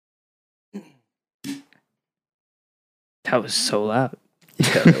That was so loud.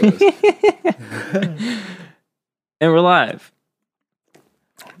 Yeah, that was. And we're live.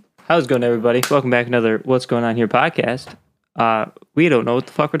 How's it going, everybody? Welcome back to another What's Going On Here podcast. We don't know what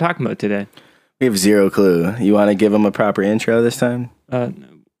the fuck we're talking about today. We have zero clue. You want to give them a proper intro this time? I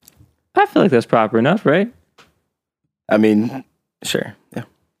feel like that's proper enough, right? I mean, sure. Yeah.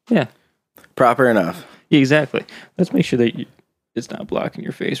 Yeah. Proper enough. Yeah, exactly. Let's make sure that it's not blocking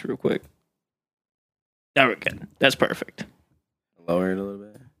your face real quick. Now we're good. That's perfect. Lower it a little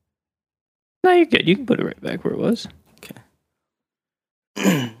bit. No, you're good. You can put it right back where it was.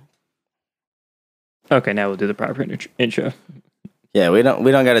 Okay. Okay, now we'll do the proper intro. Yeah, we don't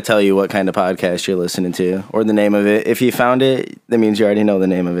got to tell you what kind of podcast you're listening to or the name of it. If you found it, that means you already know the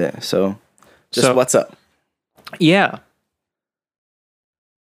name of it. So, what's up? Yeah.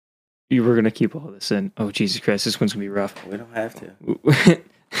 You were going to keep all this in. Oh, Jesus Christ. This one's going to be rough. We don't have to.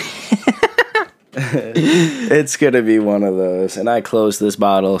 It's going to be one of those. And I closed this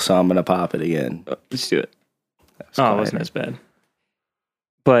bottle, so I'm going to pop it again. Let's do it. Oh, it wasn't as bad.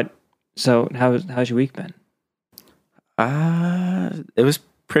 But, so, how's your week been? It was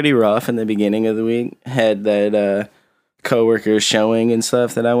pretty rough in the beginning of the week. Had that coworker showing and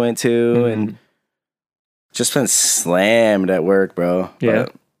stuff that I went to, and just been slammed at work, bro. Yeah.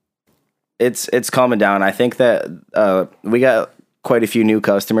 But it's calming down. I think that we got quite a few new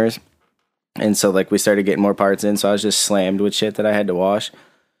customers, and so like we started getting more parts in. So I was just slammed with shit that I had to wash.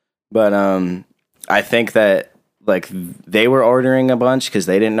 But I think that like they were ordering a bunch because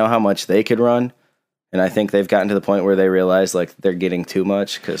they didn't know how much they could run. And I think they've gotten to the point where they realize like they're getting too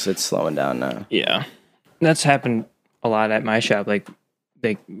much because it's slowing down now. Yeah. That's happened a lot at my shop. Like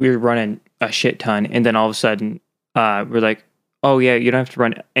we were running a shit ton, and then all of a sudden we're like, oh yeah, you don't have to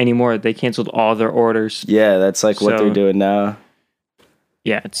run anymore. They canceled all their orders. Yeah, that's like what they're doing now.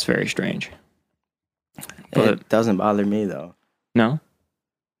 Yeah, it's very strange. It doesn't bother me though. No?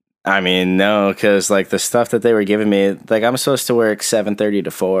 I mean, no, because like the stuff that they were giving me, like I'm supposed to work 7:30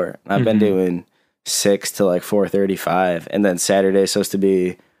 to 4. I've been doing 6 to like 4:35, and then Saturday's supposed to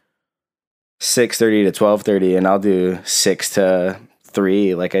be 6:30 to 12:30, and I'll do 6 to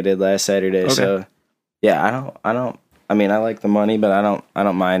 3 like I did last Saturday. Okay. So yeah, I mean I like the money, but I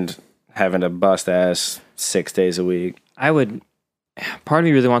don't mind having to bust ass 6 days a week. Part of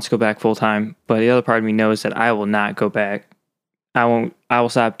me really wants to go back full time, but the other part of me knows that I will not go back. I will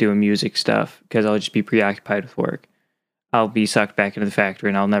stop doing music stuff because I'll just be preoccupied with work. I'll be sucked back into the factory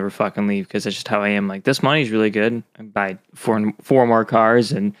and I'll never fucking leave because that's just how I am. Like, this money's really good. I buy four more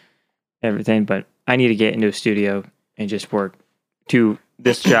cars and everything, but I need to get into a studio and just work to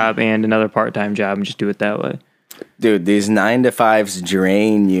this job and another part-time job and just do it that way. Dude, these 9-to-5s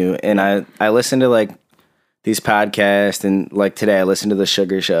drain you. And I listen to like these podcasts, and like today I listened to the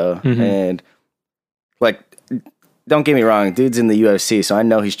Sugar Show, and like, don't get me wrong, dude's in the UFC, so I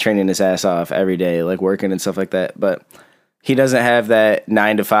know he's training his ass off every day, like working and stuff like that, but he doesn't have that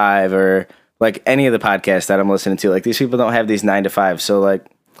 9-to-5 or like any of the podcasts that I'm listening to. Like, these people don't have these 9-to-5. So like,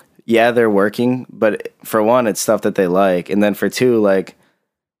 yeah, they're working, but for one, it's stuff that they like. And then for two, like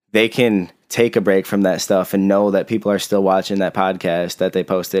they can take a break from that stuff and know that people are still watching that podcast that they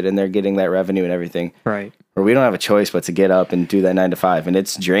posted and they're getting that revenue and everything. Right. Or we don't have a choice but to get up and do that 9-to-5. And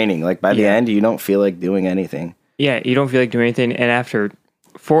it's draining. Like by the end, you don't feel like doing anything. Yeah. You don't feel like doing anything. And after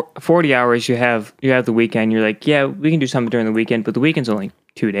 40 hours, you have the weekend. You're like, yeah, we can do something during the weekend, but the weekend's only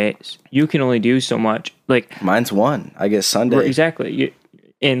 2 days. You can only do so much. Like, mine's one. I guess Sunday. Exactly.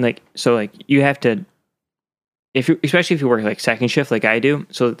 You have to, especially if you work like second shift like I do.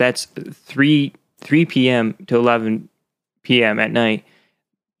 So that's 3 p.m. to 11 p.m. at night.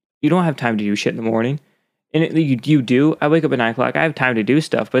 You don't have time to do shit in the morning. And you do. I wake up at 9 o'clock. I have time to do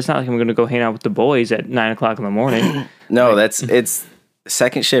stuff, but it's not like I'm going to go hang out with the boys at 9 o'clock in the morning. No, it's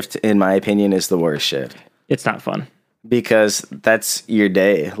second shift, in my opinion, is the worst shift. It's not fun. Because that's your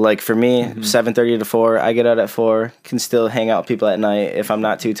day. Like for me, 7:30 to 4, I get out at 4, can still hang out with people at night if I'm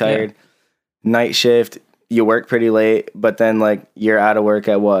not too tired. Yeah. Night shift, you work pretty late, but then like you're out of work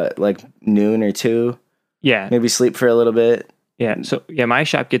at what? Like noon or 2? Yeah. Maybe sleep for a little bit. Yeah. So yeah, my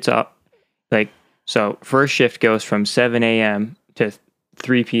shop gets up so first shift goes from 7 a.m. to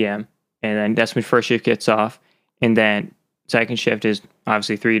 3 p.m. and then that's when first shift gets off. And then second shift is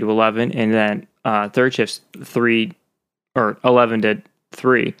obviously 3 to 11, and then third shift's 11 to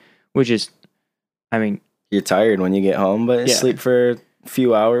 3, which is, I mean, you're tired when you get home, but sleep for a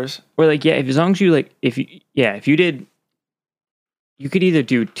few hours. Or like, yeah, as long as you like, if you did, you could either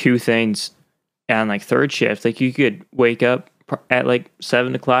do two things on like third shift. Like you could wake up at like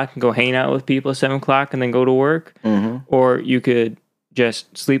 7 o'clock and go hang out with people at 7 o'clock and then go to work, or you could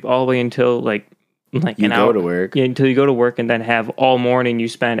just sleep all the way until like like you an go hour to work. Yeah, until you go to work, and then have all morning you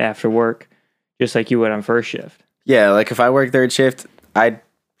spend after work, just like you would on first shift. Yeah, like if I work third shift, I'd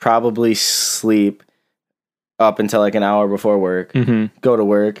probably sleep up until like an hour before work, go to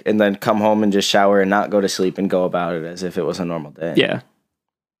work, and then come home and just shower and not go to sleep and go about it as if it was a normal day. Yeah.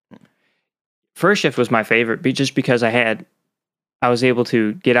 First shift was my favorite, just because I was able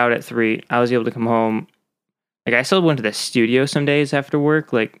to get out at 3. I was able to come home. Like, I still went to the studio some days after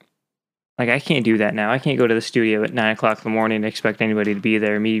work. Like I can't do that now. I can't go to the studio at 9 o'clock in the morning and expect anybody to be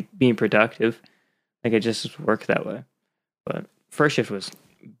there, me being productive. Like, it just worked that way. But first shift was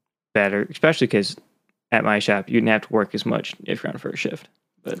better, especially because at my shop, you didn't have to work as much if you're on first shift.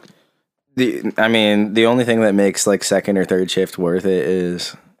 But the only thing that makes like second or third shift worth it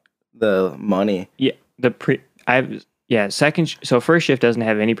is the money. Yeah, second. So first shift doesn't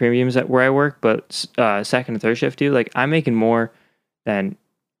have any premiums at where I work, but second and third shift do. Like, I'm making more than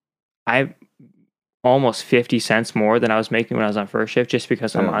almost 50 cents more than I was making when I was on first shift, just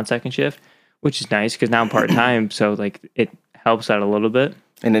because I'm on second shift, which is nice because now I'm part time. So like, it helps out a little bit.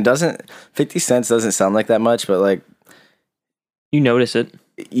 And 50 cents doesn't sound like that much, but like, you notice it.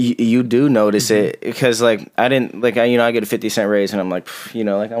 You do notice it, because like I get a 50-cent raise and I'm like,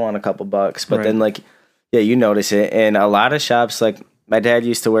 like I want a couple bucks, but then like, yeah, you notice it. And a lot of shops, like my dad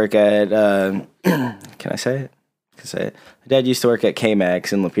used to work at, can I say it? My dad used to work at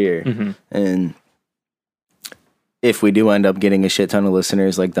K-Max in Lapeer. And if we do end up getting a shit ton of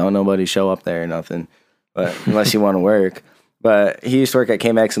listeners, like don't nobody show up there or nothing, but unless you want to work. But he used to work at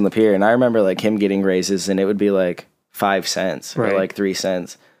K-Max in Lapeer, and I remember like him getting raises, and it would be like 5 cents or like 3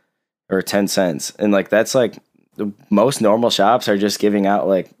 cents or 10 cents. And like, that's like most normal shops are just giving out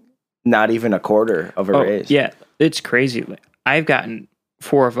like not even a quarter of a raise. Yeah, it's crazy. Like, I've gotten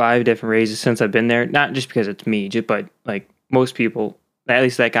 4 or 5 different raises since I've been there. Not just because it's me, but like most people, at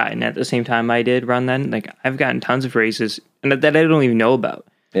least that got in at the same time I did run then. Like, I've gotten tons of raises and that I don't even know about.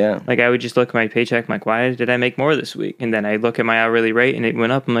 Yeah. Like, I would just look at my paycheck, I'm like, why did I make more this week? And then I look at my hourly rate and it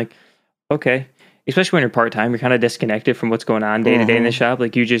went up. I'm like, okay. Especially when you're part-time, you're kind of disconnected from what's going on day to day in the shop.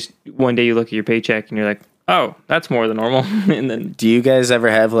 Like, you just, one day you look at your paycheck and you're like, oh, that's more than normal. And then, do you guys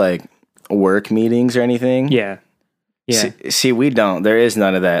ever have like work meetings or anything? Yeah. See, we don't. There is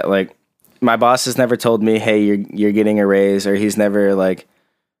none of that. Like, my boss has never told me, hey, you're getting a raise, or he's never like,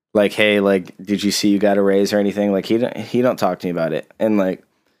 hey, like, did you see you got a raise or anything? Like, he don't talk to me about it. And like,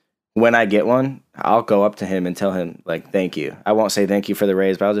 when I get one, I'll go up to him and tell him, like, thank you. I won't say thank you for the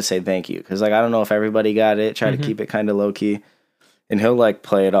raise, but I'll just say thank you. Because, like, I don't know if everybody got it. Try to keep it kind of low-key. And he'll, like,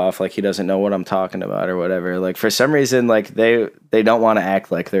 play it off like he doesn't know what I'm talking about or whatever. Like, for some reason, like, they don't want to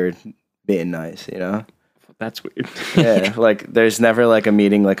act like they're being nice, you know? That's weird. Yeah, like, there's never, like, a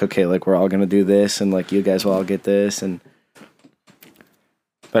meeting like, okay, like, we're all going to do this, and, like, you guys will all get this.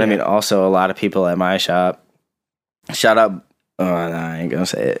 But, I mean, also, a lot of people at my shop, shout out, oh, no, I ain't gonna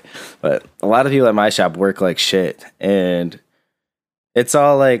say it. But a lot of people at my shop work like shit. And it's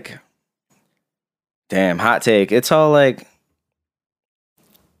all like, damn, hot take. It's all like,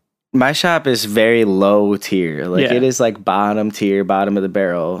 my shop is very low tier. Like, it is like bottom tier, bottom of the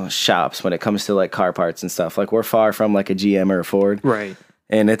barrel shops when it comes to like car parts and stuff. Like, we're far from like a GM or a Ford. Right.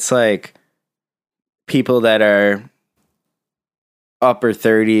 And it's like people that are upper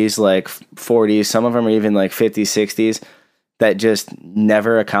 30s, like 40s. Some of them are even like 50s, 60s. That just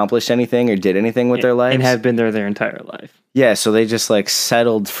never accomplished anything or did anything with their lives. And have been there their entire life. Yeah, so they just like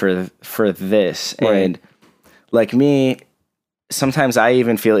settled for this. Right. And like me, sometimes I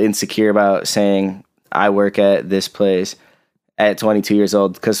even feel insecure about saying I work at this place at 22 years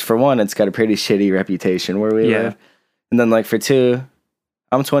old. Because for one, it's got a pretty shitty reputation where we live. And then like for two,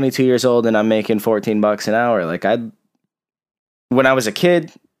 I'm 22 years old and I'm making $14 an hour. Like, when I was a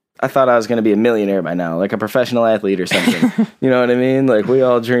kid, I thought I was going to be a millionaire by now, like a professional athlete or something. You know what I mean? Like, we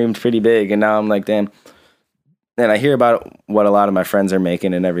all dreamed pretty big, and now I'm like, damn. And I hear about what a lot of my friends are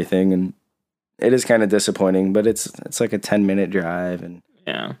making and everything, and it is kind of disappointing, but it's like a 10-minute drive. And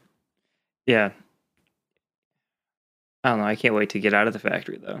yeah. I don't know. I can't wait to get out of the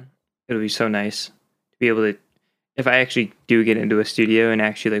factory, though. It'll be so nice to be able to, if I actually do get into a studio and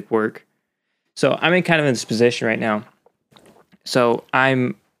actually like work. So I'm in kind of in this position right now. So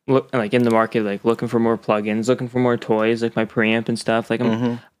I'm like in the market, like looking for more plugins, looking for more toys, like my preamp and stuff. Like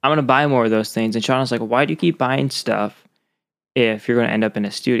I'm gonna buy more of those things. And Shauna's like, why do you keep buying stuff if you're gonna end up in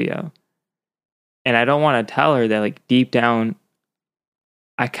a studio? And I don't want to tell her that, like, deep down,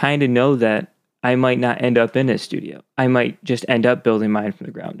 I kind of know that I might not end up in a studio. I might just end up building mine from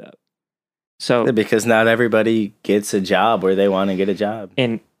the ground up. So because not everybody gets a job where they want to get a job,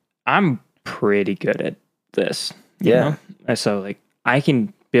 and I'm pretty good at this. You know? So like, I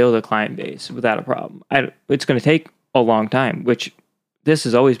can build a client base without a problem. It's going to take a long time, which this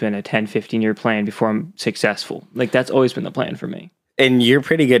has always been a 10, 15-year plan before I'm successful. Like, that's always been the plan for me. And you're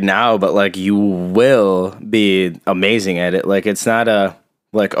pretty good now, but like you will be amazing at it. Like it's not a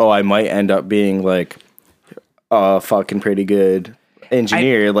like, oh, I might end up being like a fucking pretty good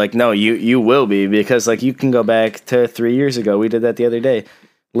engineer. Like no, you will be, because like you can go back to 3 years ago. We did that the other day.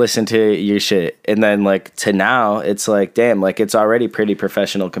 Listen to your shit, and then like to now, it's like damn, like it's already pretty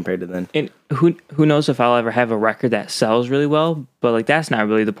professional compared to then. And who knows if I'll ever have a record that sells really well, but like that's not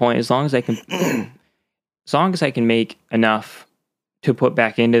really the point. As long as I can make enough to put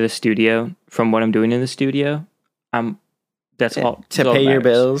back into the studio from what I'm doing in the studio, that's all to all pay that your matters.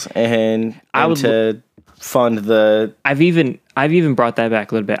 bills and to fund the. I've even brought that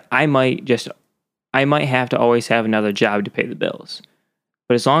back a little bit. I might have to always have another job to pay the bills.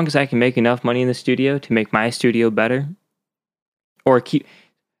 But as long as I can make enough money in the studio to make my studio better, or keep,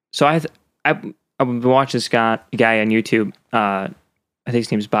 so I've been watching this guy on YouTube. I think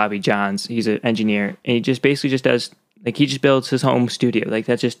his name's Bobby Johns. He's an engineer, and he just basically just does like he just builds his home studio. Like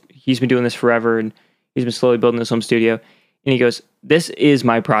that's just he's been doing this forever, and he's been slowly building his home studio. And he goes, "This is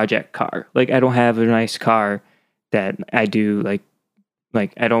my project car. Like I don't have a nice car that I do like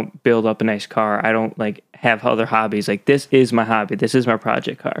I don't build up a nice car. I don't like have other hobbies. Like this is my hobby. This is my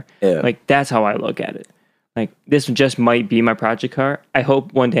project car. Yeah. Like that's how I look at it. Like this just might be my project car. I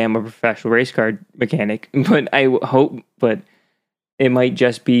hope one day I'm a professional race car mechanic, but it might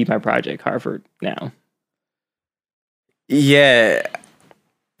just be my project car for now." Yeah.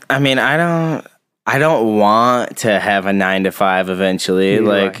 I mean, I don't want to have a 9 to 5 eventually. Neither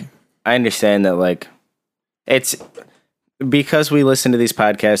like do I understand that like it's because we listen to these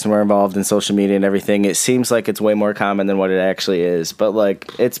podcasts and we're involved in social media and everything, it seems like it's way more common than what it actually is. But like,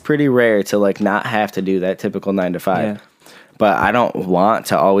 it's pretty rare to like not have to do that typical 9 to 5. Yeah. But I don't want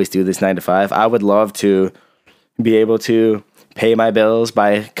to always do this 9 to 5. I would love to be able to pay my bills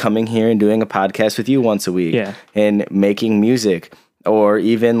by coming here and doing a podcast with you once a week. Yeah. And making music, or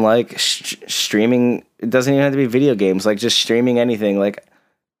even like streaming. It doesn't even have to be video games, like just streaming anything, like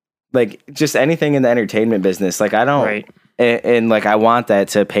just anything in the entertainment business. Like I don't. Right. And like I want that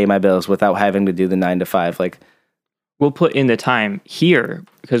to pay my bills without having to do the 9 to 5. Like We'll put in the time here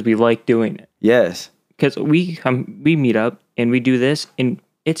because we like doing it. yes, Because we meet up and we do this, and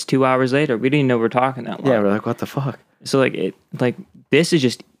it's 2 hours later. We didn't even know we're talking that long. yeah, we're like, what the fuck? So this is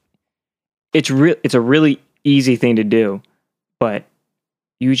just it's a really easy thing to do, but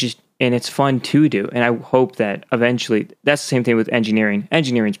and it's fun to do. And I hope that eventually that's the same thing with engineering.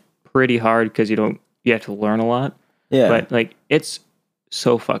 Engineering's pretty hard because you have to learn a lot. Yeah, But like it's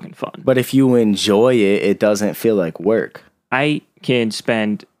so fucking fun. but if you enjoy it, it doesn't feel like work. I can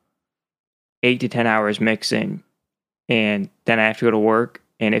spend 8 to 10 hours mixing, and then I have to go to work,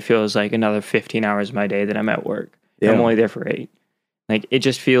 and it feels like another 15 hours of my day that I'm at work. Yeah. I'm only there for 8. Like it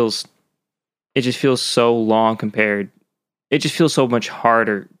just feels so long compared. It just feels so much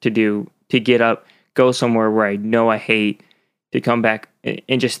harder to get up, go somewhere where I know I hate, to come back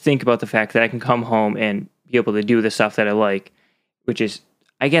and just think about the fact that I can come home and be able to do the stuff that I like, which is,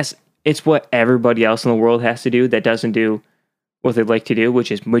 I guess, it's what everybody else in the world has to do that doesn't do what they'd like to do,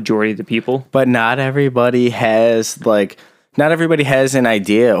 which is majority of the people. But not everybody has an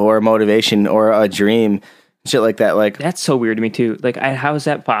idea or a motivation or a dream, shit like that. Like That's so weird to me too. Like, how is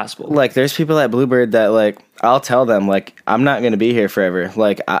that possible? like there's people at Bluebird that like I'll tell them like I'm not gonna be here forever.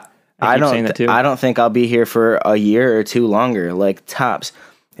 Like I keep saying that too. I don't think I'll be here for a year or two longer, like tops.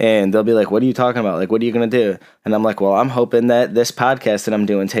 And they'll be like, what are you talking about? Like, what are you going to do? And I'm like, well, I'm hoping that this podcast that I'm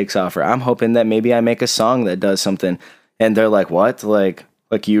doing takes off, or I'm hoping that maybe I make a song that does something. And they're like, what? Like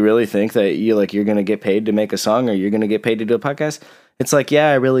you really think that you're going to get paid to make a song, or you're going to get paid to do a podcast? It's like, yeah,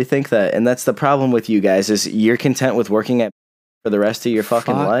 I really think that. And that's the problem with you guys, is you're content with working at for the rest of your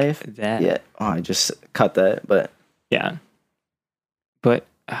fucking life. That. Yeah. Oh, I just cut that, but Yeah. But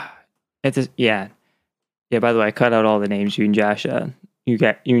yeah. By the way, I cut out all the names you and Josh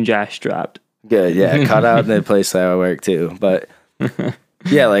dropped. good. Yeah. Cut out the place that I work too. But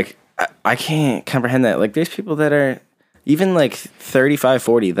yeah, like I can't comprehend that. Like there's people that are even like 35,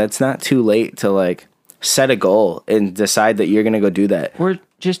 40. That's not too late to like set a goal and decide that you're going to go do that. Or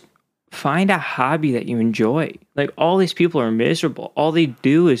just find a hobby that you enjoy. Like all these people are miserable. All they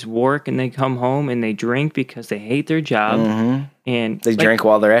do is work, and they come home and they drink because they hate their job. Mm-hmm. And They drink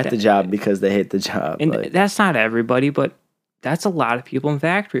while they're at the job because they hate the job. And like, that's not everybody, but that's a lot of people in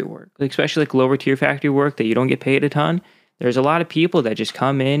factory work, like, especially like lower tier factory work that you don't get paid a ton. There's a lot of people that just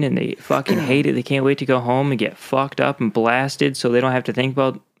come in and they fucking hate it. They can't wait to go home and get fucked up and blasted, so they don't have to think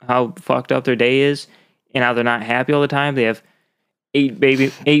about how fucked up their day is and how they're not happy all the time. They have eight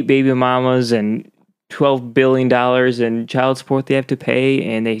baby mamas and $12 billion in child support they have to pay,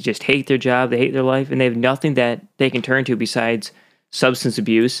 and they just hate their job, they hate their life, and they have nothing that they can turn to besides substance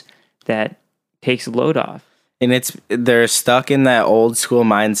abuse that takes the load off. And they're stuck in that old school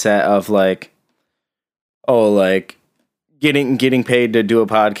mindset of like, oh, like getting paid to do a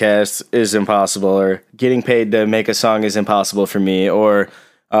podcast is impossible, or getting paid to make a song is impossible for me, or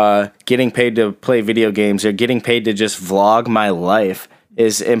getting paid to play video games, or getting paid to just vlog my life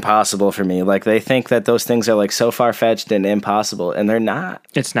is impossible for me. Like, they think that those things are like so far-fetched and impossible, and they're not.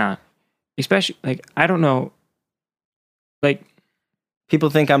 It's not. Especially, like, I don't know, like, people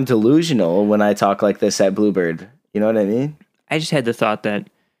think I'm delusional when I talk like this at Bluebird. You know what I mean? I just had the thought that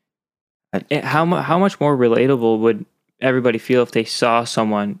how much more relatable would everybody feel if they saw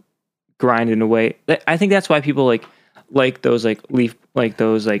someone grinding away. I think that's why people like those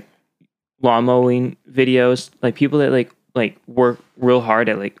those lawn mowing videos, like people that like work real hard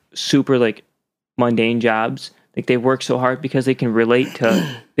at like super like mundane jobs. Like they work so hard because they can relate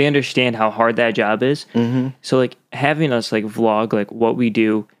to, they understand how hard that job is. Mm-hmm. So like having us like vlog like what we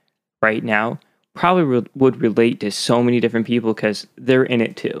do right now probably would relate to so many different people because they're in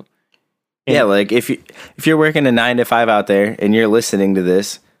it too. And yeah, like if you're working a 9 to 5 out there and you're listening to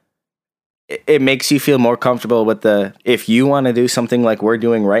this, it makes you feel more comfortable with if you want to do something like we're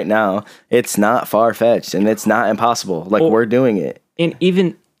doing right now, it's not far-fetched and it's not impossible. Like, we're doing it. And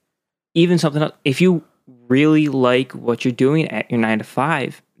even something else, if you really like what you're doing at your 9 to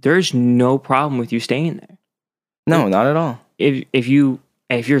 5, there's no problem with you staying there. No, not at all. If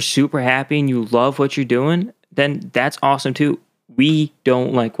you're super happy and you love what you're doing, then that's awesome too. We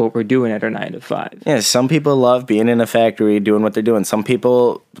don't like what we're doing at our 9 to 5. Yeah, some people love being in a factory doing what they're doing. Some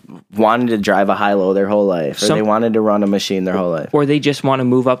people wanted to drive a high-low their whole life, or they wanted to run a machine their whole life. Or they just want to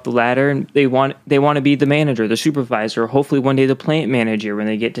move up the ladder and they want to be the manager, the supervisor, or hopefully one day the plant manager when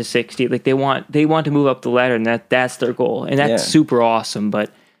they get to 60. Like they want to move up the ladder, and that's their goal. And that's super awesome,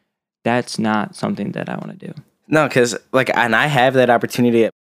 but that's not something that I want to do. No, because and I have that opportunity.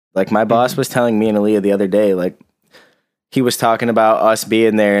 Like my boss was telling me and Aaliyah the other day, like, he was talking about us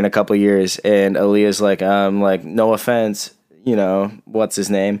being there in a couple years, and Aaliyah's like, no offense, what's his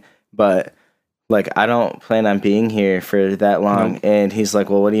name, but like, I don't plan on being here for that long. Nope. And he's like,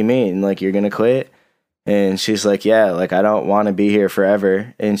 well, what do you mean? Like, you're gonna quit? And she's like, yeah, like, I don't want to be here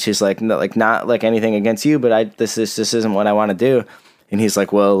forever. And she's like, no, like, not like anything against you, but this isn't what I want to do. And he's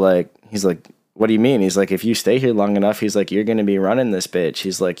like, well, like, what do you mean? He's like, if you stay here long enough, he's like, you're going to be running this bitch.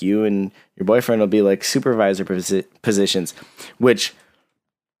 He's like, you and your boyfriend will be like supervisor positions, which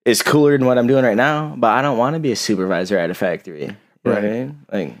is cooler than what I'm doing right now. But I don't want to be a supervisor at a factory. You know what I mean?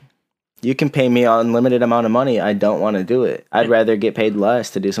 Like, you can pay me an unlimited amount of money. I don't want to do it. I'd rather get paid less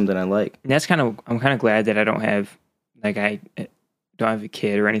to do something I like. And I'm kind of glad that I don't have a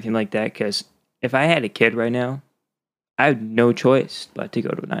kid or anything like that. Because if I had a kid right now, I have no choice but to go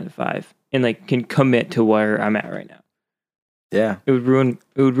to a 9 to 5. And like can commit to where I'm at right now. Yeah, it would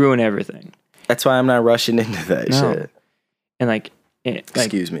ruin everything. That's why I'm not rushing into that shit. And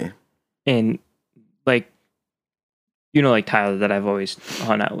excuse me. And like, like Tyler that I've always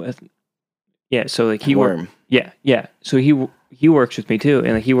hung out with. Yeah, so like he worked. Yeah. So he works with me too,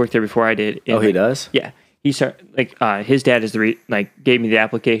 and like he worked there before I did. And, he does. Yeah, he started his dad is gave me the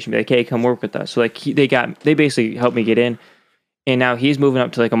application, be like, hey, come work with us. So like they basically helped me get in. And now he's moving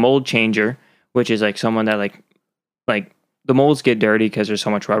up to like a mold changer, which is like someone that like the molds get dirty because there's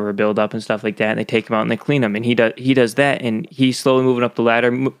so much rubber buildup and stuff like that. And they take them out and they clean them. And he does that. And he's slowly moving up the ladder,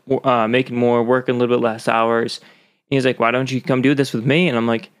 making more, working a little bit less hours. And he's like, why don't you come do this with me? And I'm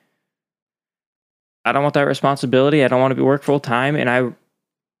like, I don't want that responsibility. I don't want to work full time. And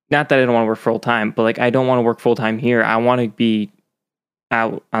not that I don't want to work full time, but like I don't want to work full time here. I want to be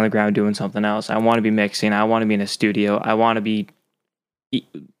out on the ground doing something else. I want to be mixing. I want to be in a studio. I want to be,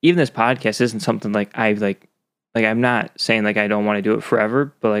 even this podcast isn't something like I'm not saying like I don't want to do it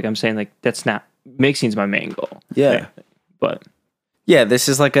forever, but like I'm saying like that's not, mixing's my main goal. Yeah. But yeah, this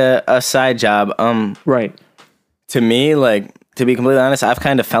is like a side job. Right. To me, like, to be completely honest, I've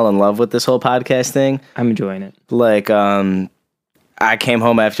kind of fell in love with this whole podcast thing. I'm enjoying it. Like, I came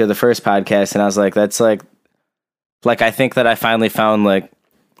home after the first podcast and I was like, that's like, I think that I finally found, like,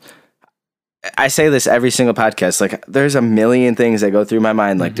 I say this every single podcast, like, there's a million things that go through my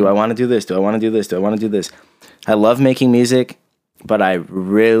mind. Like, do I want to do this? Do I want to do this? Do I want to do this? I love making music, but I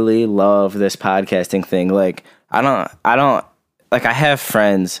really love this podcasting thing. Like, I don't, like, I have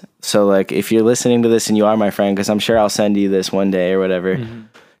friends. So, like, if you're listening to this and you are my friend, because I'm sure I'll send you this one day or whatever. Mm-hmm.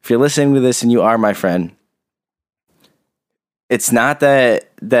 If you're listening to this and you are my friend, it's not that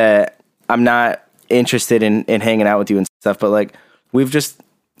I'm not interested in hanging out with you and stuff, but like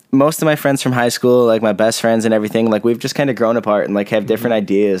most of my friends from high school, like my best friends and everything, like we've just kind of grown apart and like have different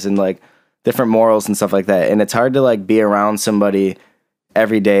ideas and like different morals and stuff like that. And it's hard to like be around somebody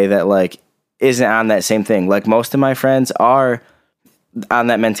every day that like isn't on that same thing. Like most of my friends are on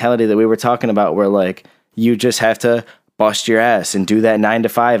that mentality that we were talking about, where like you just have to bust your ass and do that 9 to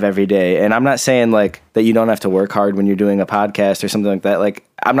 5 every day. And I'm not saying like that you don't have to work hard when you're doing a podcast or something like that. Like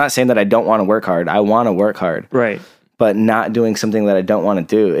I'm not saying that I don't want to work hard. I want to work hard. Right. But not doing something that I don't want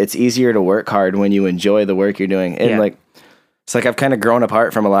to do. It's easier to work hard when you enjoy the work you're doing. And like, it's like I've kind of grown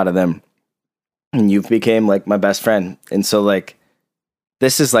apart from a lot of them. And you've became like my best friend. And so like,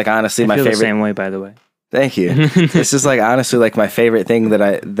 this is like honestly my favorite. The same way, by the way. Thank you. This is like honestly like my favorite thing that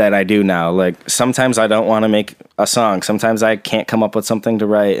I do now. Like sometimes I don't want to make a song. Sometimes I can't come up with something to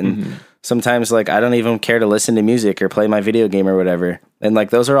write. And sometimes like I don't even care to listen to music or play my video game or whatever. And like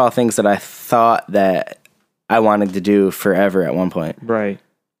those are all things that I thought that I wanted to do forever at one point. Right.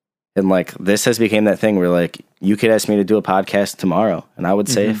 And like this has become that thing where like you could ask me to do a podcast tomorrow and I would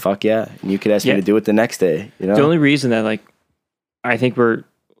say fuck yeah. And you could ask me to do it the next day. You know? The only reason that like I think we're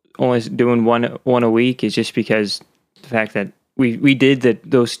only doing one a week is just because the fact that we did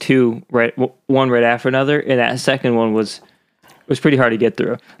those two one right after another, and that second one was pretty hard to get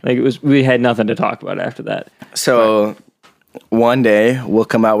through. Like we had nothing to talk about after that. So one day we'll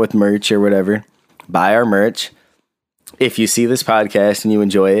come out with merch or whatever. Buy our merch. If you see this podcast and you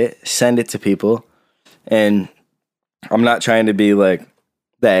enjoy it, send it to people. And I'm not trying to be like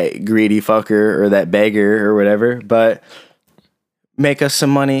that greedy fucker or that beggar or whatever, but make us some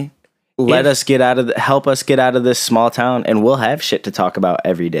money. Help us get out of this small town, and we'll have shit to talk about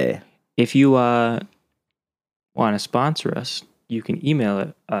every day. If you want to sponsor us, you can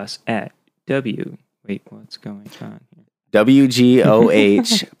email us at what's going on here?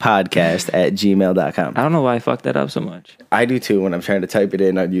 WGOH podcast at gmail.com. I don't know why I fucked that up so much. I do too when I'm trying to type it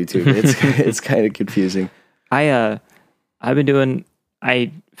in on YouTube. It's kind of confusing. I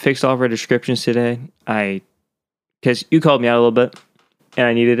fixed all of our descriptions today. Because you called me out a little bit and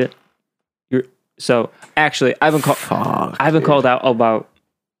I needed it. So actually I've been called out about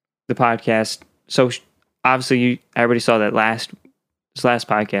the podcast. So obviously everybody saw that last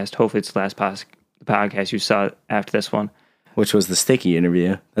podcast. Hopefully it's the last podcast you saw after this one. Which was the Sticky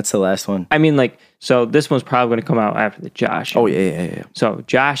interview. That's the last one. I mean, like, so this one's probably going to come out after the Josh. Oh, yeah. So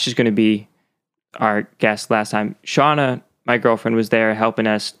Josh is going to be our guest last time. Shauna, my girlfriend, was there helping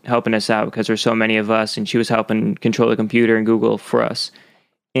us out because there's so many of us, and she was helping control the computer and Google for us.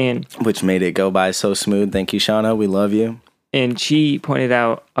 And which made it go by so smooth. Thank you, Shauna. We love you. And she pointed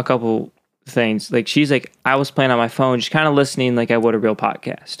out a couple things. Like, she's like, I was playing on my phone, just kind of listening like I would a real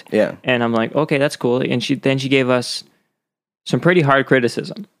podcast. Yeah. And I'm like, okay, that's cool. And she gave us some pretty hard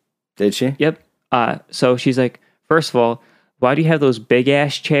criticism. Did she? Yep. So she's like, first of all, why do you have those big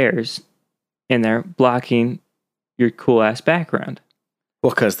ass chairs in there blocking your cool ass background?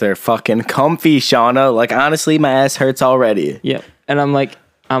 Well, because they're fucking comfy, Shauna. Like, honestly, my ass hurts already. Yep. And I'm like,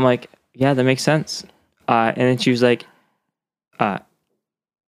 yeah, that makes sense. And then she was like,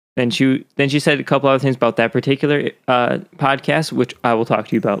 then she said a couple other things about that particular podcast, which I will talk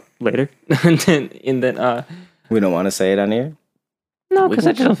to you about later. and then we don't want to say it on here. No, because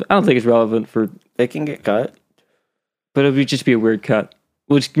I don't think it's relevant for. It can get cut, but it would just be a weird cut.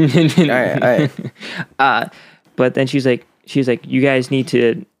 Which all right. But then she's like, you guys need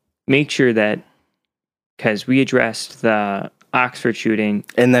to make sure that, because we addressed the Oxford shooting,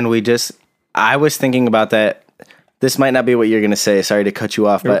 and then I was thinking about that. This might not be what you're gonna say. Sorry to cut you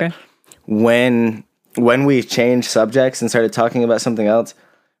off, but okay. when we changed subjects and started talking about something else,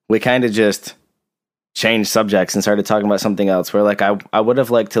 we kind of just changed subjects and started talking about something else, where like I would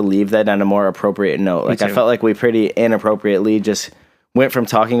have liked to leave that on a more appropriate note. Like I felt like we pretty inappropriately just went from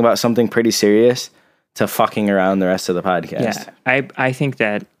talking about something pretty serious to fucking around the rest of the podcast. Yeah, I think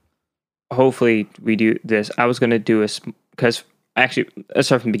that hopefully we do this. I was going to do because actually, let's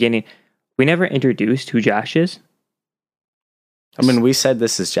start from the beginning. We never introduced who Josh is. I mean, we said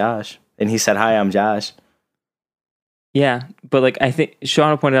this is Josh, and he said, "Hi, I'm Josh." Yeah, but like I think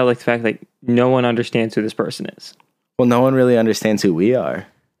Shauna pointed out like the fact like no one understands who this person is. Well, no one really understands who we are.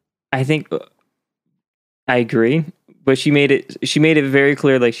 I think I agree, but she made it very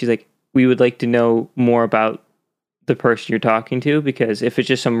clear. Like she's like, we would like to know more about the person you're talking to, because if it's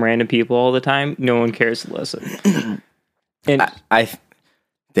just some random people all the time, no one cares to listen. And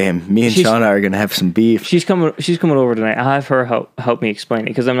damn, me and Shauna are gonna have some beef. She's coming over tonight. I'll have her help me explain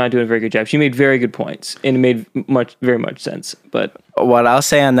it, because I'm not doing a very good job. She made very good points, and it made very much sense. But what I'll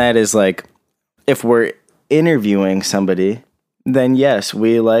say on that is, like, if we're interviewing somebody, then yes,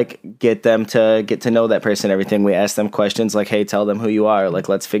 we like get them to get to know that person, everything. We ask them questions like, hey, tell them who you are. Like,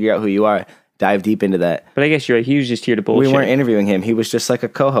 let's figure out who you are. Dive deep into that. But I guess you're right. He was just here to bullshit. We weren't interviewing him. He was just like a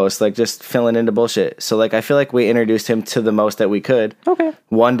co-host, like just filling into bullshit. So like, I feel like we introduced him to the most that we could. Okay.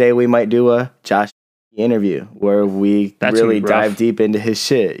 One day we might do a Josh interview where we really dive deep into his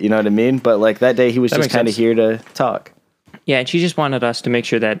shit. You know what I mean? But like that day he was just kind of here to talk. Yeah. And she just wanted us to make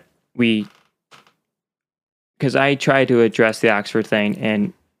sure that because I tried to address the Oxford thing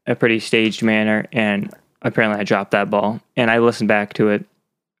in a pretty staged manner, and apparently I dropped that ball. And I listened back to it,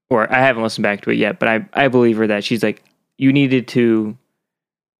 or I haven't listened back to it yet, but I believe her that she's like, you needed to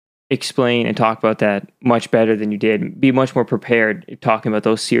explain and talk about that much better than you did. Be much more prepared talking about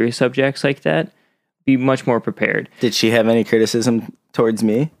those serious subjects like that. Be much more prepared. Did she have any criticism towards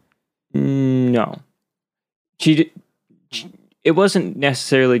me? No. It wasn't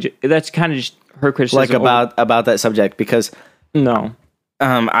necessarily, that's kind of just her criticism. Like about that subject, because no.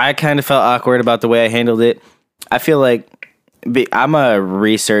 I kind of felt awkward about the way I handled it. I feel like I'm a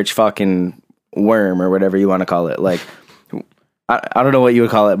research fucking worm or whatever you want to call it. Like, I don't know what you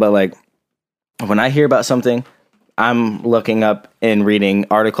would call it, but like when I hear about something, I'm looking up and reading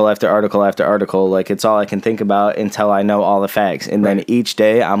article after article after article. Like, it's all I can think about until I know all the facts. And then each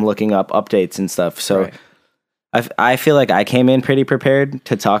day I'm looking up updates and stuff. So I feel like I came in pretty prepared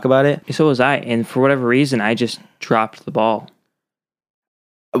to talk about it. So was I. And for whatever reason, I just dropped the ball.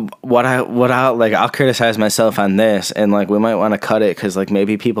 I'll criticize myself on this, and like we might want to cut it because like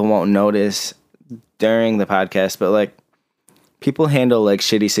maybe people won't notice during the podcast, but like people handle like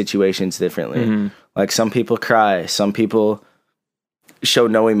shitty situations differently. Mm-hmm. Like some people cry, some people show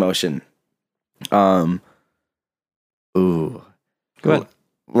no emotion. Go ahead.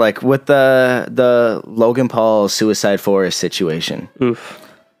 Like with the Logan Paul Suicide Forest situation. Oof.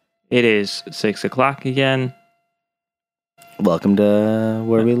 It is 6:00 again. Welcome to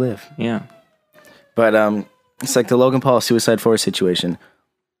where we live. Yeah. But it's like the Logan Paul Suicide Forest situation.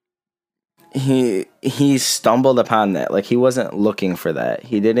 He stumbled upon that. Like, he wasn't looking for that.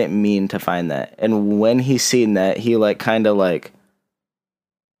 He didn't mean to find that. And when he seen that, he like kind of like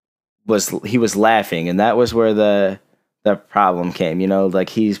was laughing, and that was where the problem came, you know? Like,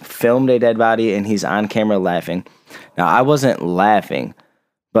 he filmed a dead body and he's on camera laughing. Now, I wasn't laughing,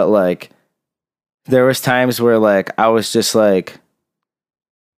 but like there was times where like I was just like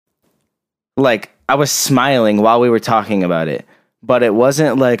I was smiling while we were talking about it. But it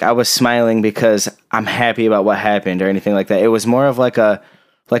wasn't like I was smiling because I'm happy about what happened or anything like that. It was more of like a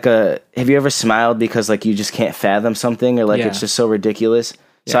have you ever smiled because like you just can't fathom something, or like it's just so ridiculous?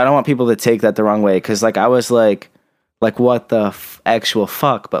 Yeah. So I don't want people to take that the wrong way, because like I was like what the actual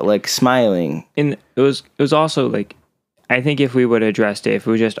fuck, but like smiling. And it was also like, I think if we would have addressed it, if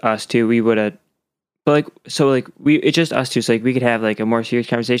it was just us two, we would have. But like, so like it's just us two, so like we could have like a more serious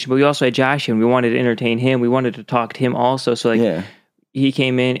conversation. But we also had Josh, and we wanted to entertain him. We wanted to talk to him also. So like he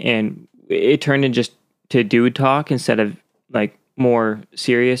came in, and it turned into just to dude talk instead of like more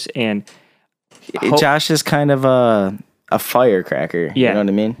serious. And Josh is kind of a firecracker. You know what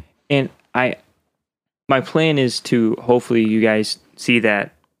I mean? And my plan is to, hopefully you guys see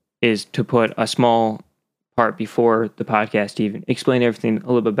that, is to put a small part before the podcast to even explain everything a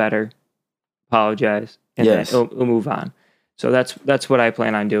little bit better, apologize, and then we'll move on. So that's what I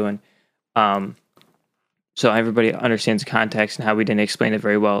plan on doing. So everybody understands the context and how we didn't explain it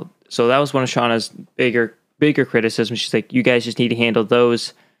very well. So that was one of Shauna's bigger criticisms. She's like, you guys just need to handle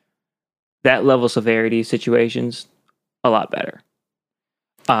that level of severity situations a lot better.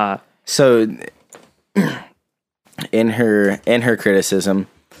 So in her criticism,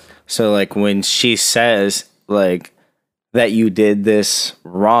 so like when she says like that you did this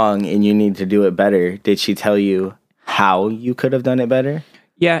wrong and you need to do it better, did she tell you how you could have done it better?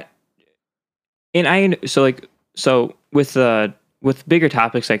 Yeah. And so with bigger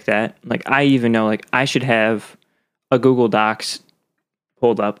topics like that, like I even know like I should have a Google Docs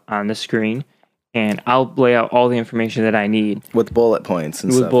pulled up on the screen, and I'll lay out all the information that I need with bullet points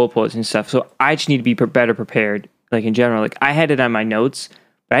and stuff. So I just need to be better prepared. Like in general, like I had it on my notes,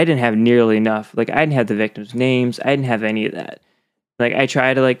 but I didn't have nearly enough. Like I didn't have the victims' names. I didn't have any of that. Like I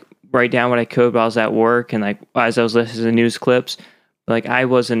tried to like write down what I could while I was at work and like as I was listening to news clips. Like I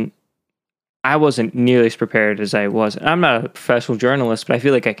wasn't nearly as prepared as I was. I'm not a professional journalist, but I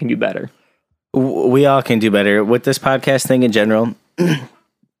feel like I can do better. We all can do better with this podcast thing in general.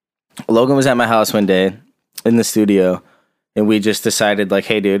 Logan was at my house one day in the studio, and we just decided like,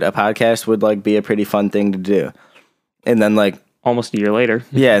 hey dude, a podcast would like be a pretty fun thing to do. And then like almost a year later.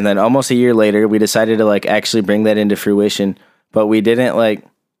 Yeah, and then almost a year later we decided to like actually bring that into fruition, but we didn't like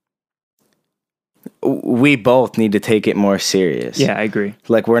we both need to take it more serious. Yeah, I agree.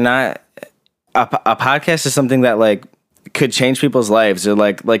 Like, we're not a podcast is something that like could change people's lives, or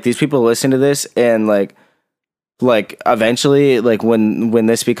like these people listen to this and like eventually, like when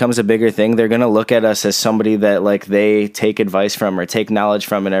this becomes a bigger thing, they're gonna look at us as somebody that like they take advice from or take knowledge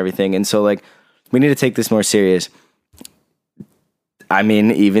from and everything. And so like we need to take this more serious. I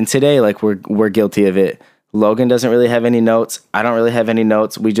mean, even today, like we're guilty of it. Logan doesn't really have any notes. I don't really have any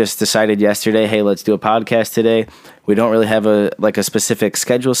notes. We just decided yesterday, hey, let's do a podcast today. We don't really have a specific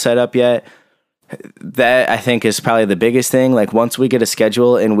schedule set up yet. That I think is probably the biggest thing. Like once we get a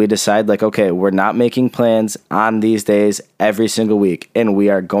schedule and we decide like, okay, we're not making plans on these days every single week and we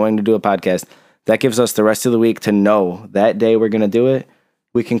are going to do a podcast, that gives us the rest of the week to know that day we're going to do it.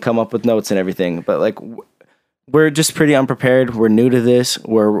 We can come up with notes and everything. But like we're just pretty unprepared. We're new to this.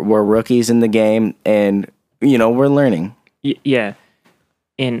 We're rookies in the game, and you know, we're learning. Yeah.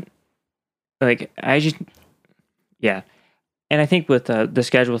 And like yeah. And I think with the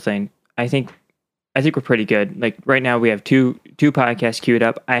schedule thing, I think we're pretty good. Like right now we have two podcasts queued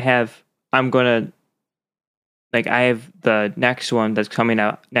up. I have the next one that's coming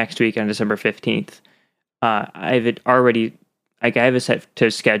out next week on December 15th. I have it already, like I have it set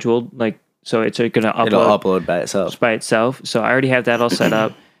to scheduled, like, so it's going to upload. It'll upload by itself. So I already have that all set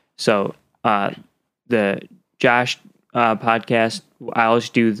up. So the Josh podcast, I'll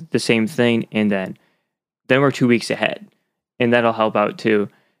just do the same thing, and then we're 2 weeks ahead, and that'll help out too.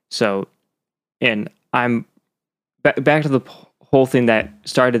 So, and I'm back to the whole thing that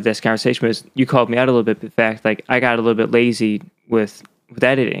started this conversation was you called me out a little bit. The fact, like I got a little bit lazy with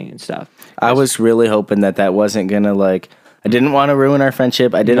editing and stuff. I was really hoping that wasn't gonna like. I didn't want to ruin our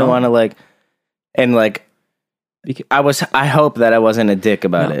friendship. I didn't want to like, and like, I hope that I wasn't a dick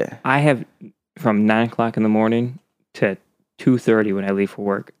about it. I have from 9 o'clock in the morning to 2:30 when I leave for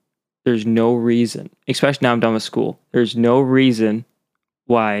work. There's no reason, especially now I'm done with school. There's no reason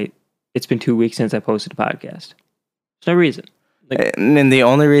why it's been 2 weeks since I posted a podcast. There's no reason. Like, and the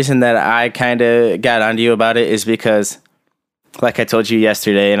only reason that I kind of got onto you about it is because, like I told you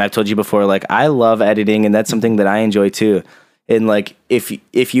yesterday, and I've told you before, like I love editing, and that's something that I enjoy too. And like, if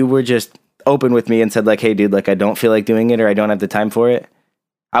you were just open with me and said like, hey, dude, like I don't feel like doing it or I don't have the time for it,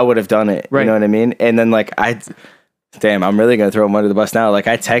 I would have done it. Right. You know what I mean? And then like I'm really gonna throw him under the bus now. Like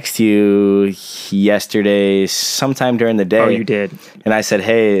I text you yesterday, sometime during the day. Oh, you did. And I said,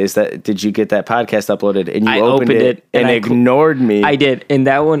 hey, did you get that podcast uploaded? And you opened it and ignored me. I did. And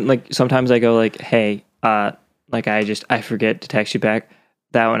that one, like sometimes I go like, hey, like I forget to text you back.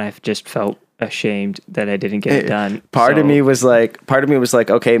 That one I just felt ashamed that I didn't get it done. Part of me was like,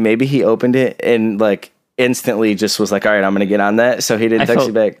 okay, maybe he opened it and like instantly just was like, all right, I'm gonna get on that. So he didn't text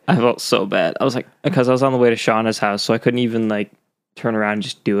you back. I felt so bad. I was like, because I was on the way to Shauna's house, so I couldn't even like turn around and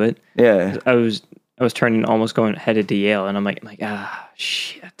just do it. Yeah, I was turning, almost going headed to Yale, and I'm like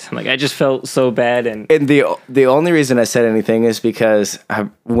shit. Like I just felt so bad. And the only reason I said anything is because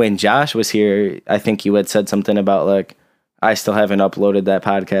when Josh was here, I think you had said something about like I still haven't uploaded that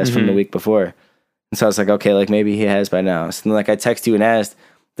podcast from the week before, and so I was like, okay, like maybe he has by now. So then like I text you and asked.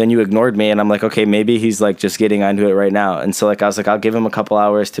 Then you ignored me, and I'm like, okay, maybe he's like just getting onto it right now. And so like I was like, I'll give him a couple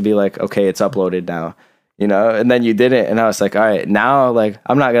hours to be like, okay, it's uploaded now, you know. And then you didn't, and I was like, all right, now like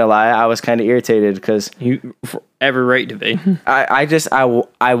I'm not gonna lie, I was kind of irritated because you for every right to be.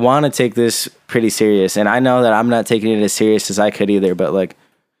 I want to take this pretty serious, and I know that I'm not taking it as serious as I could either. But like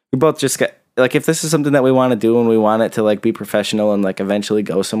we both just got like if this is something that we want to do and we want it to like be professional and like eventually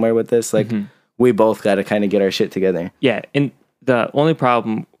go somewhere with this, like we both got to kind of get our shit together. Yeah, and the only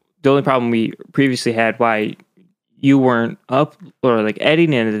problem we previously had why you weren't up or like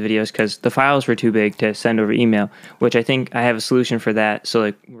editing into the videos because the files were too big to send over email, which I think I have a solution for that. So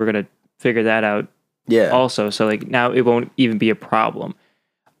like we're gonna figure that out. Yeah. Also, so like now it won't even be a problem.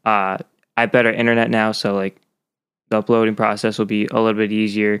 I have better internet now, so like the uploading process will be a little bit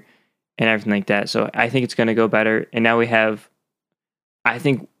easier and everything like that. So I think it's gonna go better. And now I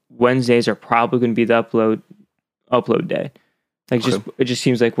think Wednesdays are probably gonna be the upload day. Like it just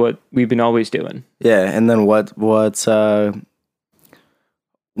seems like what we've been always doing. Yeah, and then what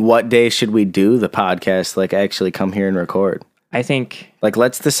day should we do the podcast? Like actually come here and record. I think like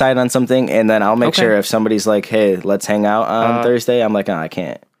let's decide on something, and then I'll make sure if somebody's like, "Hey, let's hang out on Thursday," I'm like, "No, I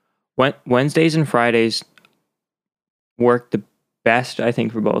can't." Wednesdays and Fridays work the best, I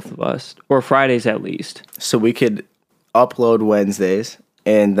think, for both of us, or Fridays at least. So we could upload Wednesdays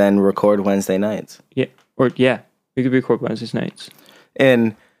and then record Wednesday nights. Yeah. We could record Wednesday nights.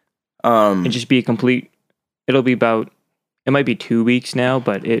 And just be it'll be about, it might be 2 weeks now,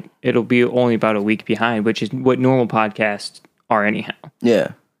 but it'll be only about a week behind, which is what normal podcasts are anyhow.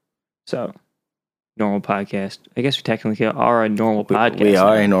 Yeah. So normal podcast. I guess we technically are a normal podcast. We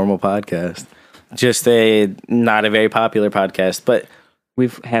are now. a normal podcast. Just not a very popular podcast, but We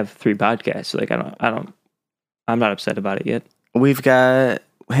have 3 podcasts. So like I'm not upset about it yet. we've got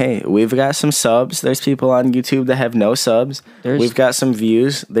some subs. There's people on YouTube that have no subs. We've got some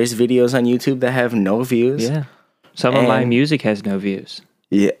views. There's videos on YouTube that have no views. Yeah. Some of my music has no views.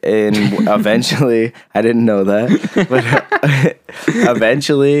 Yeah, and eventually, I didn't know that, but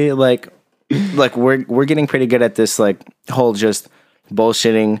eventually, like we're getting pretty good at this, like whole just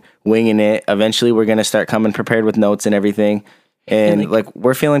bullshitting, winging it. Eventually, we're gonna start coming prepared with notes and everything, and like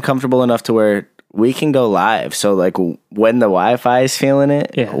we're feeling comfortable enough to where we can go live. So like when the Wi-Fi is feeling